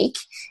in a week.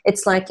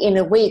 It's like in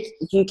a week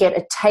you get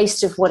a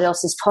taste of what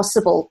else is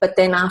possible, but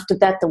then after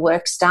that the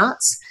work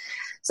starts.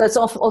 So it's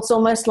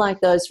almost like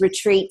those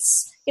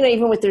retreats, you know,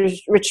 even with the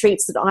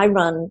retreats that I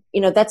run,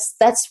 you know, that's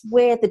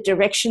where the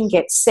direction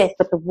gets set,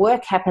 but the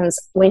work happens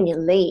when you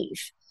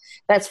leave.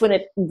 That's when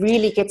it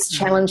really gets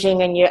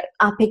challenging and you're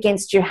up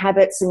against your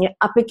habits and you're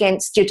up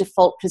against your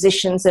default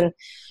positions and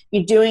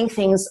you're doing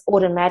things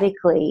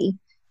automatically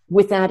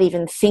without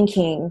even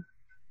thinking,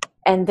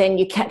 and then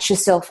you catch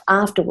yourself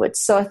afterwards.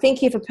 So I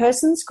think if a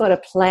person's got a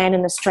plan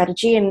and a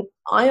strategy, and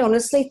I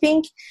honestly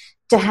think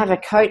to have a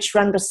coach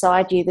run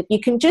beside you that you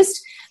can just,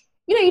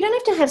 you know, you don't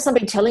have to have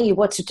somebody telling you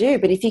what to do,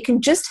 but if you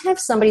can just have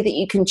somebody that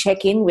you can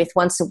check in with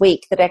once a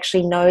week that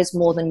actually knows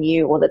more than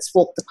you or that's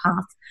walked the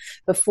path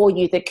before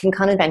you, that can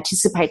kind of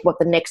anticipate what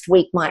the next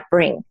week might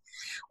bring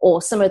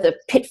or some of the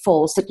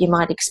pitfalls that you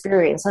might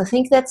experience, I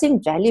think that's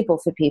invaluable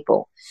for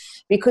people.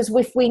 Because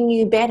if we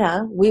knew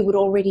better, we would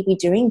already be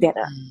doing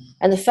better.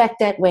 And the fact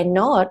that we're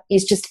not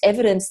is just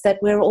evidence that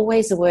we're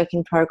always a work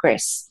in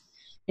progress.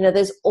 You know,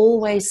 there's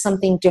always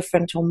something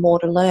different or more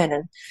to learn.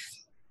 And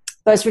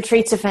those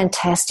retreats are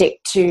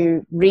fantastic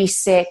to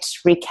reset,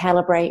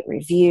 recalibrate,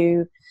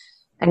 review,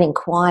 and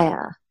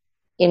inquire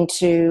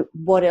into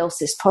what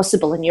else is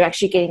possible. And you're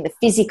actually getting the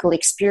physical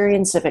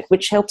experience of it,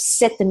 which helps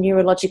set the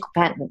neurological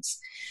patterns.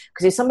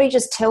 Because if somebody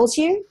just tells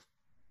you,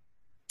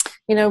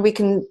 you know, we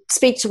can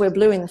speak to we're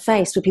blue in the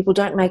face, but people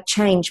don't make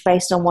change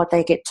based on what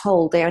they get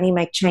told. They only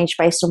make change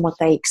based on what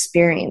they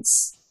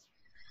experience.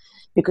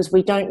 Because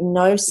we don't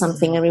know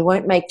something and we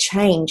won't make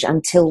change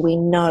until we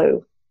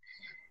know.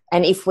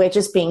 And if we're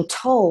just being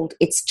told,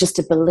 it's just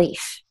a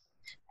belief.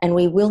 And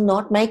we will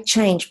not make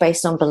change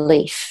based on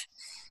belief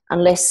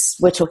unless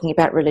we're talking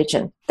about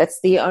religion. That's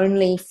the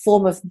only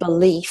form of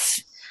belief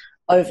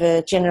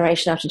over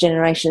generation after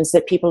generations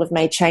that people have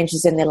made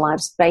changes in their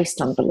lives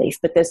based on belief.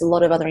 But there's a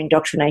lot of other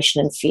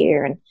indoctrination and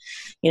fear and,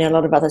 you know, a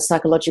lot of other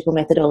psychological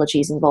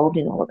methodologies involved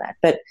in all of that.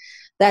 But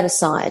that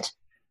aside,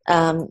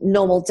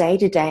 normal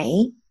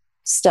day-to-day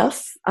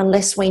stuff,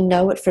 unless we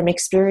know it from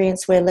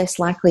experience, we're less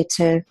likely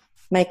to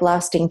make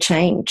lasting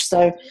change.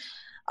 So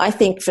I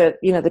think for,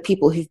 you know, the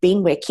people who've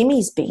been where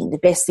Kimmy's been, the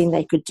best thing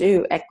they could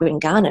do at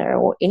Gwingana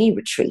or any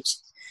retreat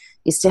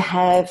is to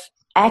have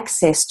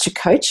access to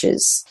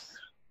coaches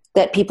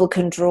that people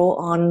can draw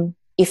on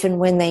if and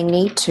when they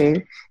need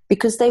to,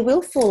 because they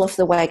will fall off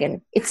the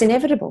wagon. It's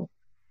inevitable.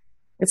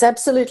 It's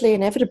absolutely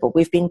inevitable.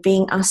 We've been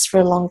being us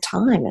for a long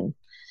time, and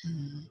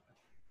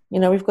you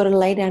know, we've got to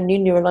lay down new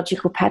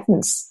neurological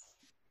patterns,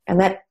 and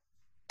that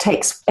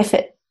takes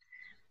effort.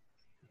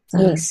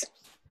 Yes.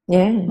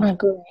 Yeah.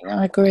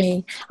 I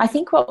agree. I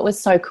think what was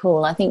so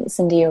cool, I think,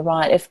 Cindy, you're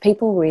right. If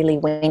people really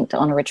went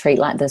on a retreat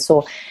like this,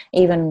 or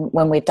even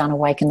when we've done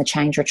Awaken the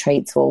Change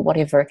retreats or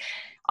whatever,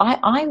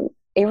 I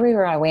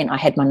everywhere I went, I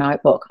had my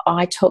notebook.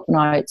 I took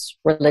notes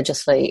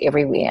religiously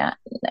everywhere,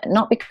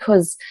 not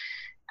because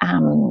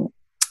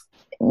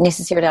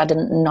necessarily I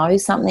didn't know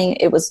something.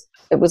 It was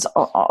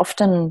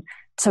often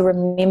to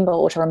remember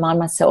or to remind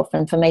myself,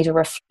 and for me to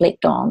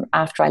reflect on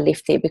after I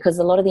left there, because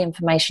a lot of the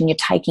information you're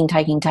taking,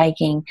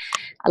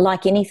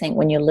 like anything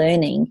when you're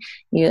learning,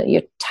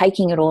 you're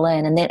taking it all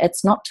in, and then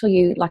it's not till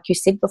you, like you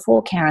said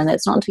before, Karen,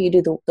 it's not until you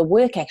do the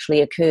work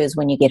actually occurs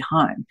when you get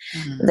home.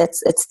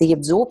 It's the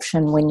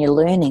absorption when you're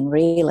learning,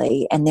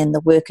 really, and then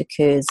the work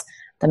occurs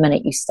the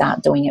minute you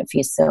start doing it for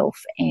yourself.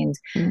 And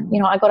you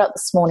know, I got up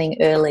this morning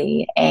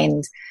early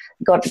and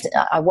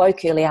I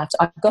woke early after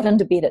I got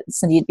into bed at,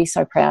 Cindy, you'd be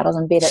so proud, I was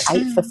in bed at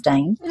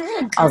 8:15.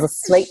 I was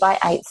asleep by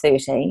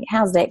 8:30.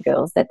 How's that,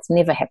 girls? That's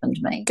never happened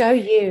to me. Go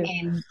you.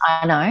 And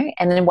I know.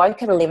 And then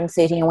woke at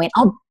 11:30 and went,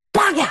 oh,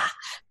 bugger.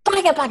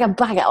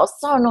 I was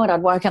so annoyed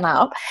I'd woken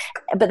up.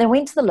 But then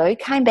went to the loo,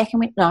 came back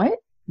and went, no,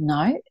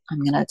 I'm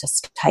going to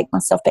just take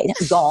myself back.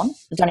 Gone.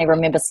 I don't even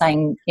remember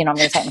saying, you know, I'm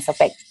going to take myself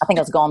back. I think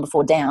I was gone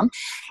before down.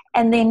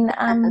 And then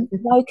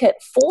woke at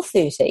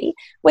 4:30,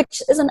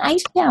 which is an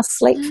 8-hour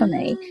sleep for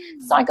me.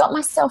 So I got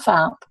myself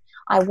up.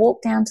 I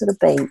walked down to the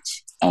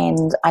beach,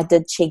 and I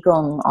did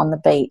Qigong on the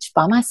beach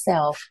by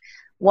myself,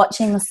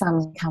 watching the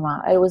sun come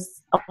up.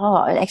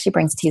 It actually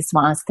brings tears to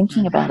my eyes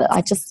thinking about it.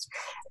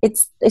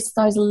 It's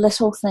those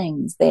little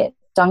things that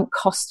don't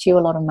cost you a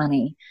lot of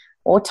money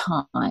or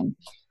time.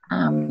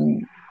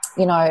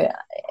 You know,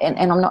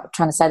 and I'm not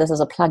trying to say this as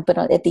a plug, but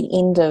at the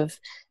end of,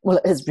 well,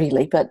 it is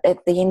really, but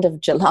at the end of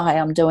July,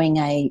 I'm doing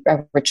a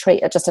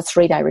retreat, just a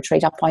 3-day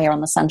retreat up here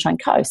on the Sunshine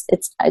Coast.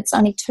 It's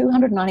only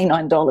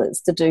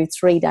 $299 to do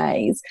 3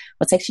 days.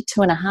 Well, it's actually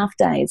 2.5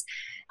 days,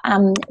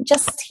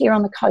 just here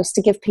on the coast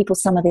to give people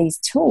some of these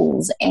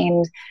tools.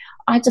 And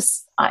I've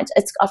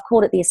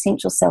called it the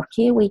Essential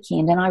Self-Care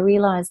Weekend, and I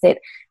realised that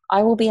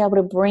I will be able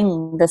to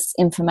bring this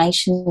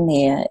information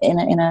there in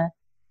a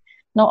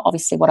not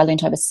obviously what I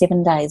learned over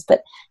 7 days,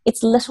 but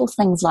it's little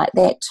things like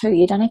that too.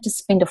 You don't have to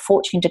spend a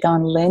fortune to go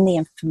and learn the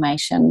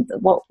information.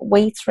 What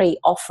we three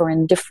offer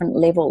in different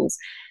levels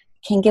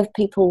can give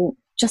people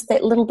just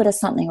that little bit of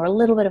something, or a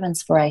little bit of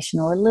inspiration,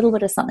 or a little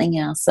bit of something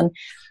else. And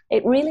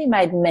it really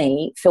made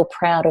me feel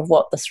proud of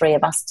what the three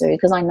of us do,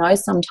 because I know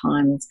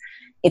sometimes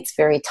it's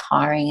very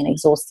tiring and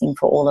exhausting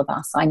for all of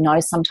us. I know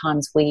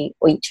sometimes we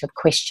each have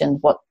questioned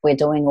what we're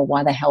doing, or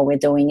why the hell we're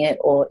doing it,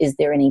 or is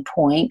there any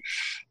point?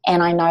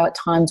 And I know at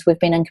times we've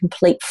been in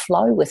complete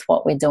flow with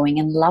what we're doing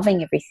and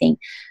loving everything.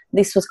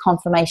 This was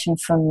confirmation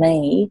from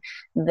me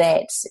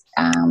that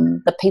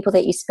the people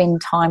that you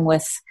spend time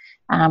with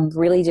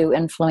really do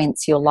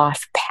influence your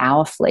life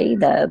powerfully.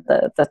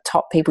 The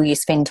top people you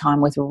spend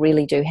time with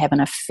really do have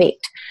an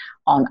effect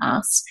on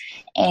us,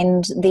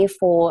 and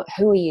therefore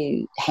who are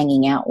you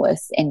hanging out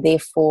with, and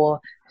therefore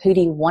who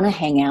do you want to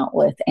hang out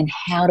with, and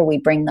how do we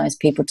bring those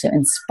people to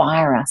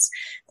inspire us?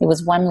 There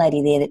was one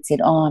lady there that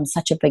said, I'm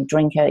such a big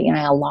drinker,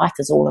 our life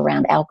is all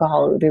around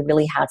alcohol, it would be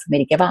really hard for me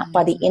to give up.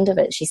 By the end of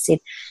it, she said,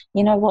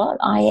 you know what,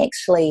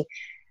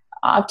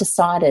 I've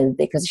decided,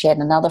 because she had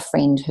another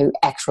friend who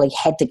actually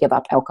had to give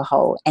up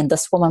alcohol, and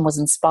this woman was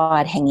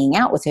inspired hanging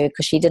out with her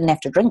because she didn't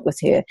have to drink with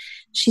her.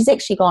 She's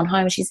actually gone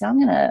home and she said,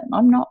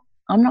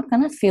 I'm not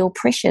going to feel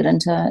pressured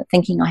into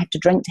thinking I have to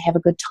drink to have a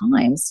good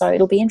time. So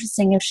it'll be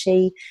interesting if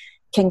she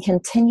can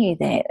continue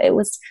that. It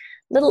was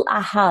little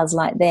ahas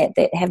like that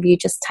have you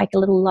just take a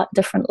little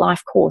different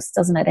life course,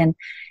 doesn't it?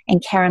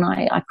 And Karen,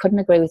 I couldn't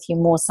agree with you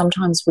more.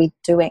 Sometimes we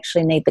do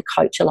actually need the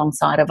coach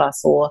alongside of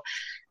us, or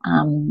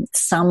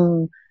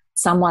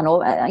someone,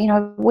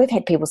 or we've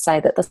had people say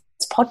that this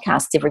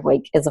podcast every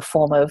week is a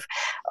form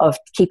of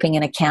keeping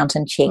an account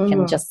in check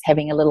and just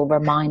having a little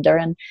reminder.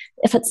 And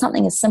if it's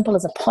something as simple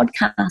as a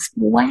podcast,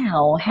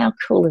 wow, how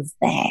cool is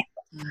that?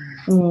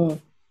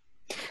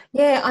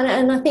 Yeah,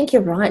 and I think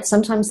you're right.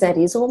 Sometimes that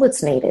is all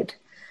that's needed,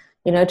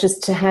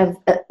 just to have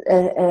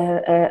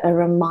a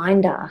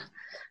reminder,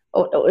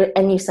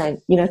 and you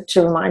say,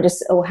 to remind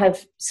us, or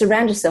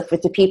surround yourself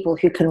with the people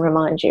who can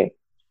remind you.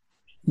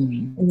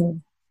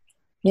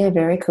 Yeah,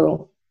 very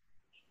cool.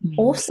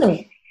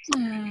 Awesome.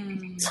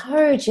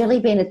 So,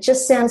 Jellybean, it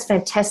just sounds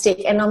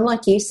fantastic. And I'm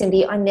like you,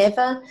 Cindy, I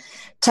never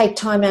take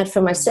time out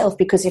for myself,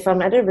 because if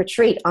I'm at a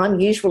retreat, I'm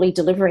usually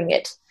delivering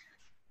it.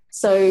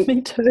 So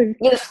me too.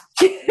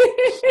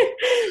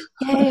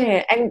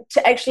 Yeah, and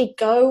to actually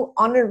go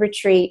on a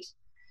retreat,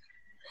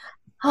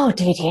 oh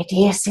dear,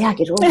 see, I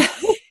get all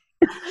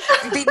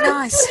It'd be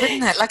nice,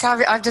 wouldn't it? Like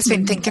I've just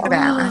been thinking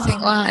about it. I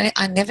think, well,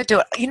 I never do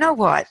it. You know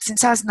what?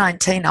 Since I was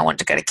 19, I wanted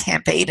to go to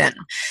Camp Eden,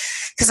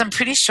 because I'm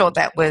pretty sure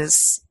that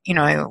was,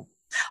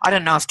 I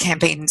don't know if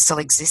Camp Eden still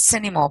exists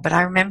anymore, but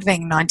I remember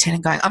being 19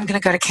 and going, I'm going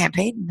to go to Camp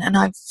Eden. And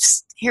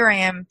here I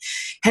am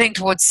heading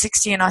towards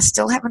 60, and I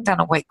still haven't done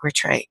a week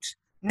retreat.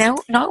 No,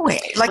 nowhere.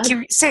 Like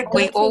you said,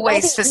 we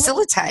always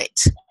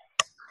facilitate.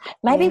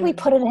 Maybe we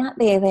put it out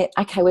there that,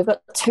 okay, we've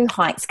got 2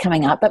 hikes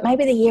coming up, but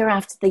maybe the year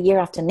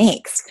after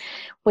next,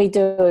 we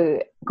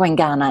do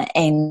Gwangana,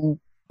 and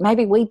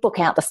maybe we book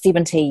out the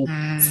 70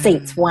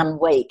 seats 1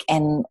 week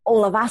and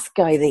all of us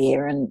go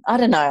there. And I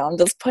don't know, I'm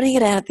just putting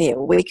it out there.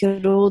 We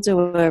could all do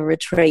a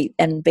retreat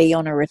and be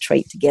on a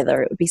retreat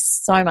together. It would be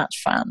so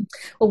much fun.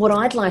 Well, what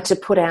I'd like to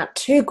put out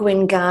to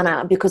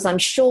Gwangana, because I'm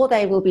sure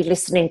they will be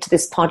listening to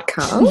this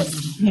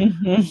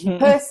podcast.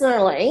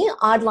 Personally,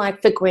 I'd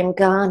like for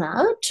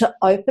Gwangana to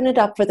open it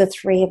up for the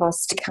 3 of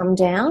us to come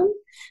down,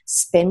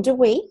 spend a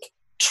week,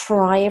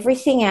 try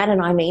everything out,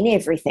 and I mean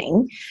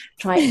everything.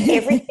 Try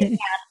everything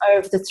out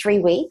over the 3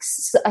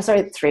 weeks.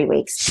 3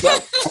 weeks. Yeah,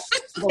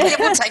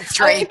 we'll take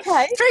 3.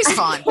 Okay. 3's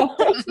fine.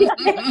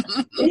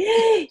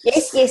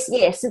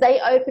 Yes. So they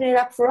open it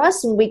up for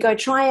us, and we go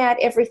try out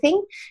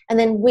everything, and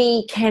then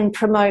we can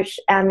promote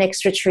our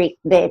next retreat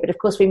there. But of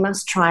course, we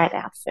must try it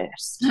out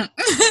first.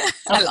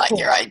 I like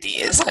your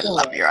ideas. I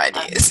love your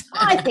ideas.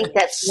 I think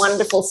that's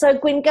wonderful. So,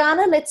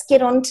 Gwangana, let's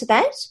get on to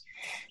that.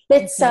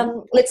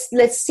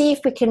 Let's see if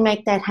we can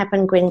make that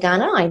happen,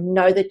 Gwangana. I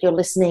know that you're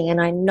listening, and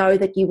I know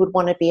that you would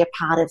want to be a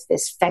part of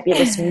this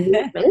fabulous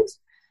movement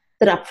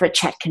that Up for a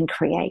Chat can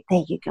create.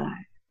 There you go.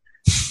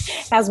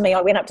 How's me? I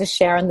went up to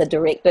Sharon, the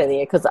director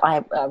there, because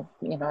I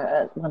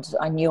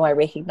knew I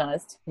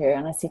recognised her,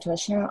 and I said to her,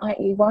 Sharon,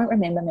 you won't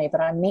remember me,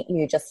 but I met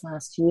you just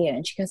last year.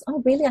 And she goes,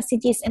 oh, really? I said,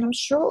 yes. And I'm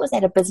sure it was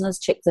at a Business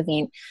Chicks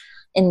event.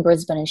 in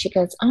Brisbane. And she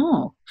goes,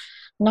 oh,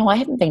 no, I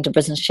haven't been to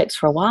Business Chicks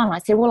for a while. And I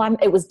said, well,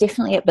 it was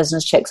definitely at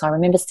Business Chicks. I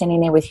remember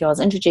standing there with you. I was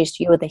introduced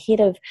to you. You were the head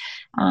of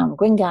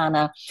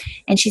Gwingana.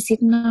 And she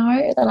said,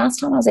 no, the last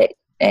time I was at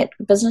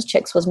Business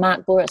Chicks was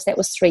Mark Boris. That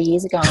was 3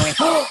 years ago. I went,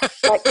 oh,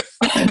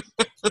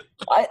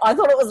 I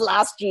thought it was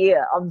last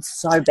year. I'm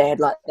so bad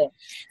like that.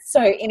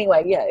 So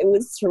anyway, yeah, it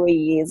was 3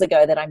 years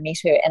ago that I met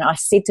her, and I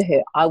said to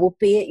her, I will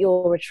be at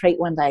your retreat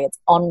one day. It's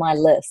on my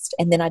list.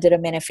 And then I did a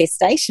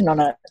manifestation on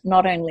it.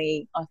 Not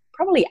only,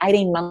 probably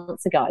 18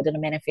 months ago, I did a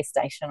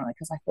manifestation on it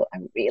because I thought I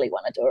really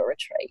want to do a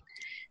retreat.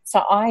 So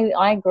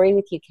I agree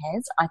with you,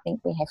 Kaz. I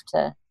think we have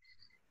to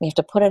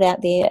put it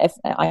out there.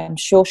 I'm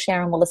sure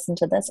Sharon will listen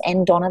to this,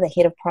 and Donna, the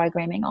head of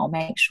programming. I'll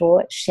make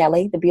sure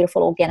Shelley, the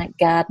beautiful organic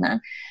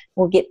gardener,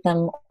 will get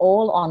them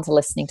all on to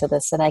listening to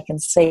this so they can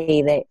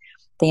see that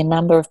the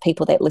number of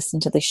people that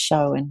listen to this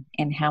show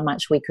and how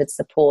much we could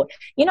support.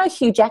 You know,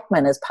 Hugh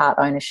Jackman is part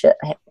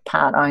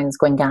owns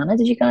Gwingana.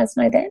 Did you guys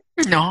know that?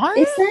 No.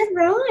 Is that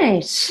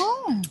right?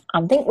 Oh.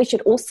 I think we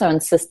should also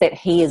insist that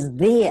he is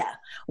there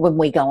when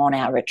we go on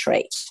our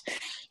retreat.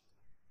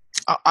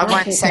 I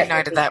won't say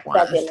no to that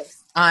one. Fabulous.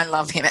 I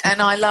love him,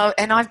 and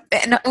I've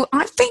been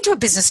to a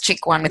Business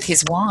Chick one with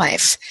his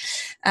wife.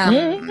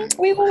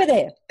 We were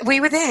there. We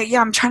were there. Yeah,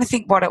 I'm trying to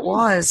think what it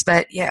was,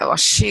 but yeah,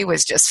 she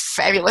was just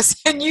fabulous.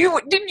 And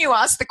didn't you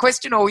ask the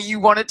question, or you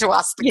wanted to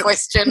ask the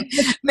question?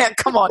 Now,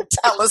 come on,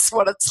 tell us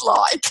what it's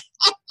like.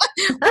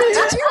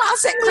 Did you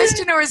ask that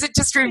question, or is it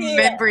just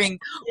remembering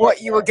what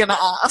you were going to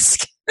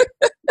ask?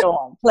 Go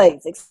on,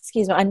 please.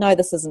 Excuse me. I know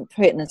this isn't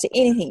pertinent to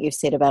anything you've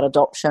said about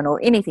adoption or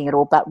anything at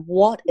all, but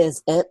what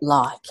is it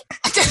like?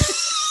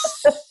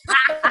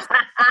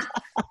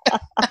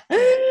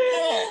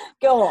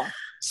 Go on.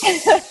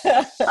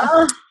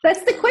 Oh,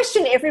 that's the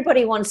question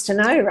everybody wants to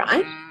know,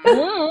 right?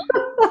 Oh,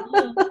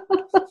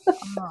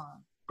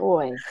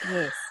 boy,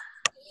 yes.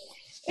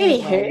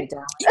 Anywho.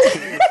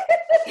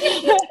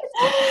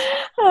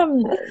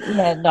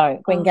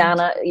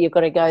 Gwingana, you've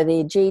got to go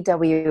there,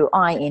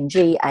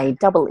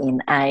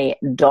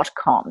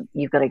 GWINGANNA.com.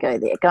 You've got to go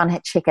there. Go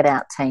and check it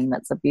out, team.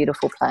 It's a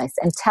beautiful place.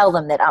 And tell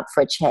them that Up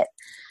for a Chat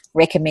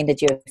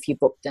recommended you if you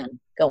booked in.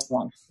 Go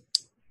on.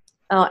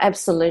 Oh,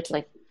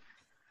 absolutely.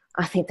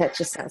 I think that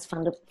just sounds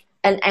fun to,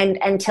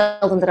 and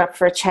tell them that Up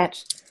for a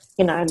Chat,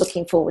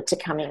 looking forward to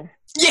coming.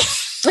 Yeah.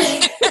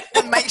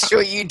 Make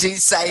sure you do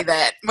say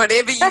that.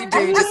 Whatever you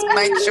do, just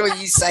make sure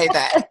you say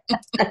that.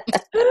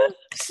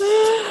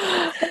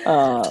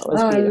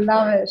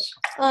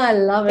 I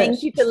love it.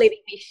 Thank you for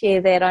letting me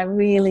share that. I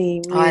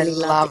really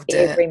loved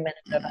every minute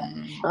of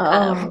it.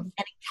 And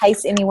in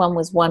case anyone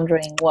was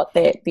wondering what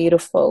that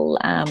beautiful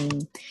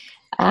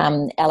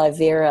aloe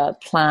vera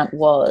plant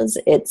was,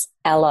 it's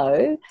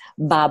Aloe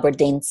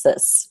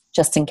barbadensis,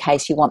 just in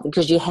case you want,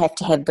 because you have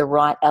to have the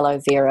right aloe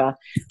vera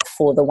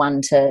for the one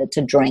to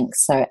drink.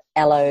 So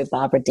Aloe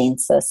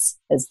barbadensis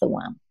is the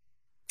one.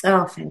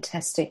 Oh,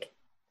 fantastic.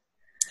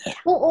 Yeah.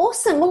 Well,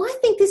 awesome. Well, I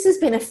think this has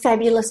been a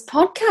fabulous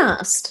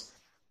podcast.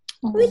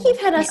 I think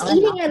you've had us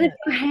eating out of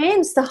your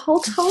hands the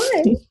whole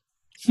time.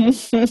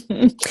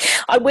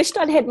 I wished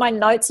I'd had my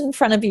notes in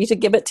front of you to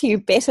give it to you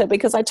better,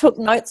 because I took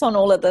notes on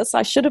all of this.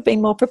 I should have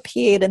been more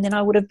prepared, and then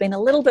I would have been a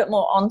little bit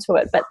more onto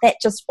it, but that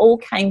just all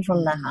came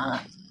from the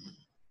heart.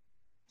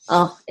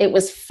 Oh, it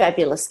was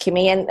fabulous,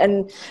 Kimmy.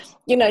 And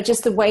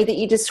just the way that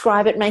you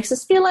describe it makes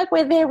us feel like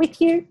we're there with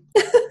you.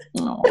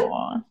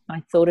 Oh,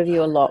 I thought of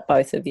you a lot,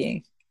 both of you.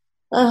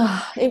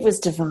 Oh, it was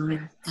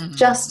divine.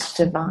 Just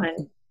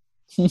divine.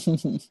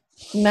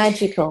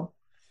 Magical.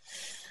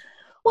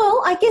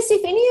 Well, I guess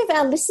if any of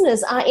our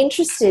listeners are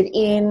interested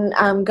in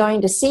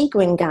going to see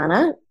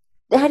Gwingana,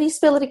 how do you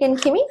spell it again,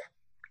 Kimmy?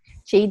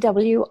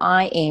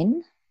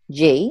 Gwing,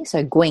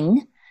 so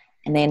Gwing,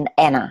 and then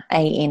Anna,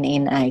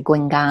 ANNA,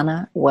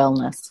 Gwingana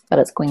Wellness, but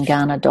it's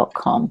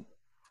gwingana.com.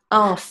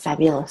 Oh,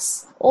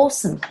 fabulous.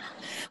 Awesome.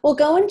 Well,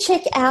 go and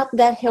check out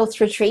that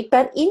health retreat.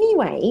 But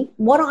anyway,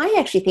 what I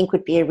actually think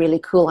would be a really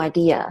cool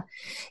idea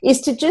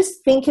is to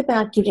just think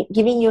about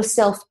giving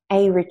yourself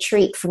a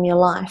retreat from your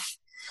life.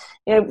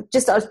 I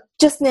was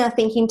just now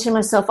thinking to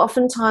myself,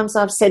 oftentimes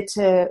I've said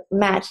to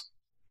Matt,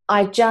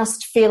 I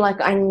just feel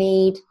like I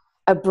need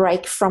a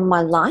break from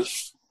my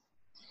life.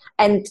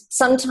 And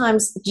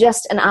sometimes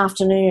just an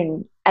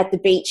afternoon at the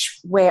beach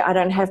where I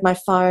don't have my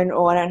phone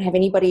or I don't have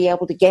anybody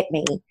able to get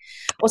me.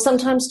 Or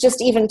sometimes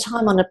just even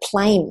time on a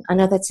plane. I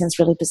know that sounds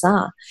really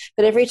bizarre,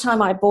 but every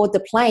time I board the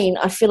plane,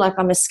 I feel like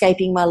I'm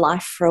escaping my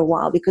life for a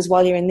while, because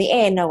while you're in the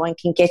air, no one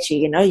can get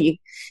you.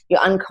 You're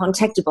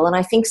uncontactable. And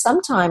I think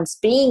sometimes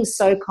being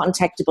so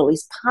contactable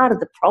is part of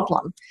the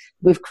problem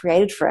we've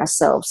created for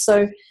ourselves.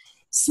 So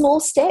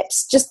small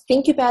steps, just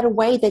think about a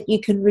way that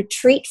you can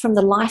retreat from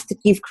the life that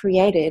you've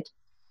created,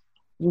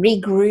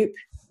 regroup,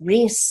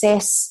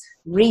 reassess,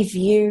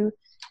 review,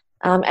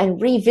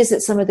 and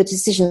revisit some of the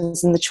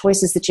decisions and the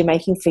choices that you're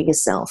making for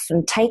yourself,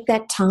 and take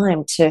that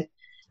time to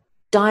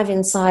dive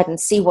inside and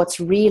see what's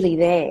really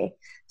there,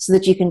 so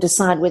that you can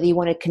decide whether you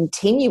want to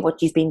continue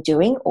what you've been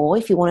doing or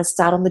if you want to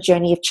start on the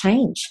journey of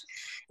change.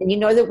 then you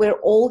know that we're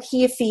all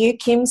here for you,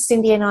 Kim,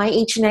 Cindy and I,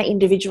 each in our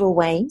individual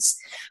ways.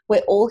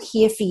 We're all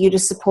here for you to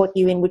support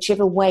you in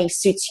whichever way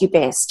suits you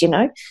best, you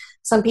know.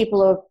 Some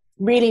people are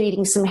really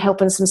needing some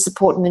help and some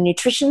support in the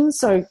nutrition,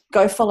 so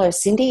go follow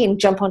Cindy and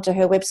jump onto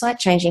her website,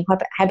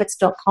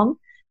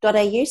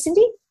 changinghabits.com.au,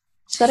 Cindy?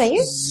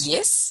 .au?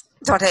 Yes,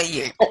 .au.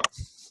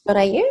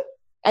 .au.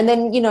 And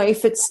then, you know,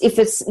 if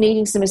it's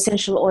needing some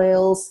essential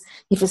oils,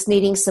 if it's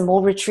needing some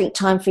more retreat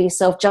time for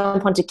yourself,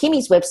 jump onto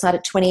Kimmy's website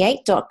at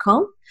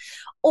 28.com.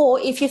 Or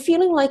if you're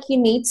feeling like you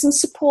need some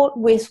support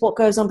with what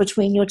goes on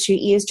between your two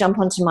ears, jump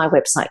onto my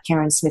website,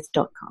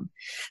 karensmith.com.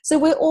 So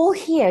we're all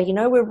here, you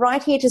know, we're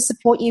right here to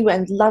support you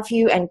and love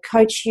you and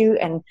coach you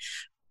and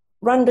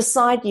run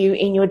beside you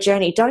in your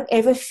journey. Don't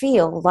ever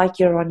feel like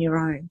you're on your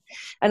own.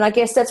 And I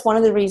guess that's one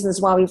of the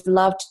reasons why we've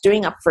loved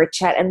doing Up for a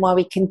Chat and why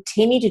we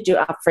continue to do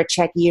Up for a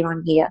Chat year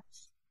on year,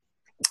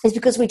 is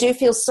because we do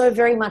feel so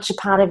very much a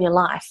part of your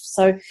life.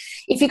 So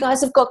if you guys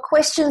have got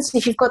questions,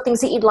 if you've got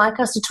things that you'd like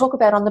us to talk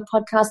about on the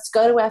podcast,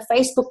 go to our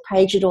Facebook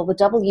page at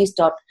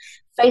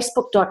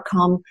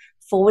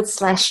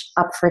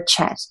allthews.facebook.com/Up for a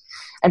Chat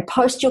and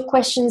post your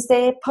questions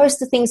there. Post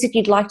the things that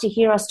you'd like to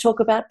hear us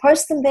talk about.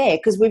 Post them there,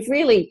 because we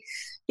really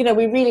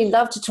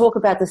love to talk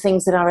about the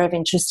things that are of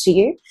interest to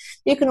you.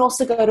 You can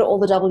also go to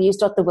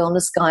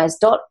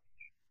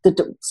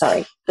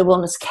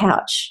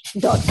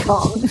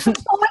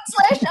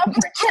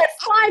thewellnesscouch.com/up-for-a-chat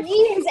 5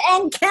 years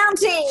and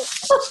counting.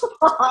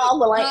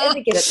 Will I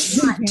ever get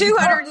it right?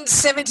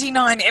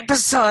 279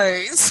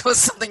 episodes or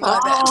something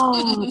like that.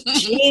 Oh,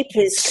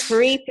 jeepers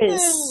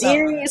creepers.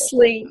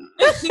 Seriously.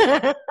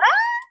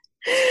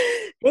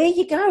 There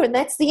you go, and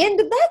that's the end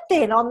of that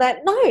then. On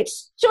that note,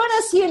 join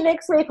us here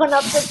next week on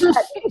Up for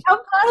Chat. Become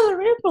part of the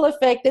ripple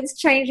effect that's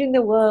changing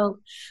the world.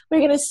 We're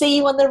going to see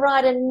you on the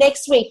ride, and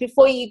next week,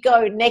 before you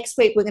go, next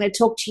week we're going to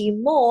talk to you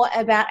more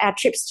about our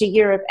trips to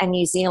Europe and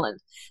New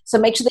Zealand. So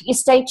make sure that you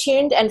stay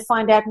tuned and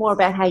find out more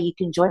about how you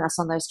can join us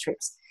on those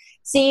trips.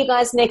 See you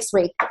guys next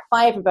week.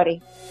 Bye,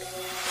 everybody.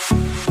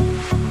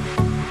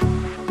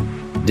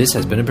 This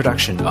has been a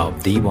production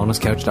of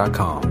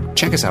TheWellnessCouch.com.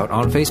 Check us out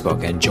on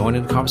Facebook and join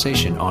in the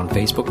conversation on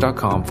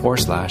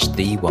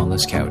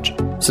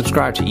Facebook.com/TheWellnessCouch.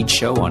 Subscribe to each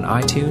show on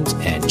iTunes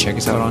and check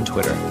us out on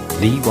Twitter.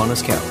 The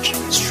Wellness Couch,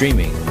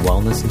 streaming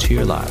wellness into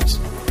your lives.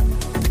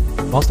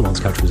 Whilst the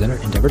Wellness Couch presenter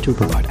endeavor to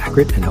provide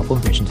accurate and helpful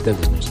information to their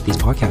listeners, these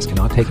podcasts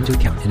cannot take into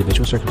account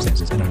individual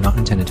circumstances and are not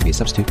intended to be a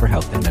substitute for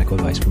health and medical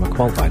advice from a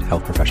qualified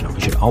health professional.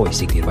 You should always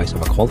seek the advice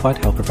of a qualified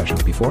health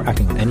professional before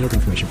acting on any of the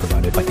information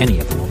provided by any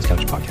of the Wellness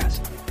Couch podcasts.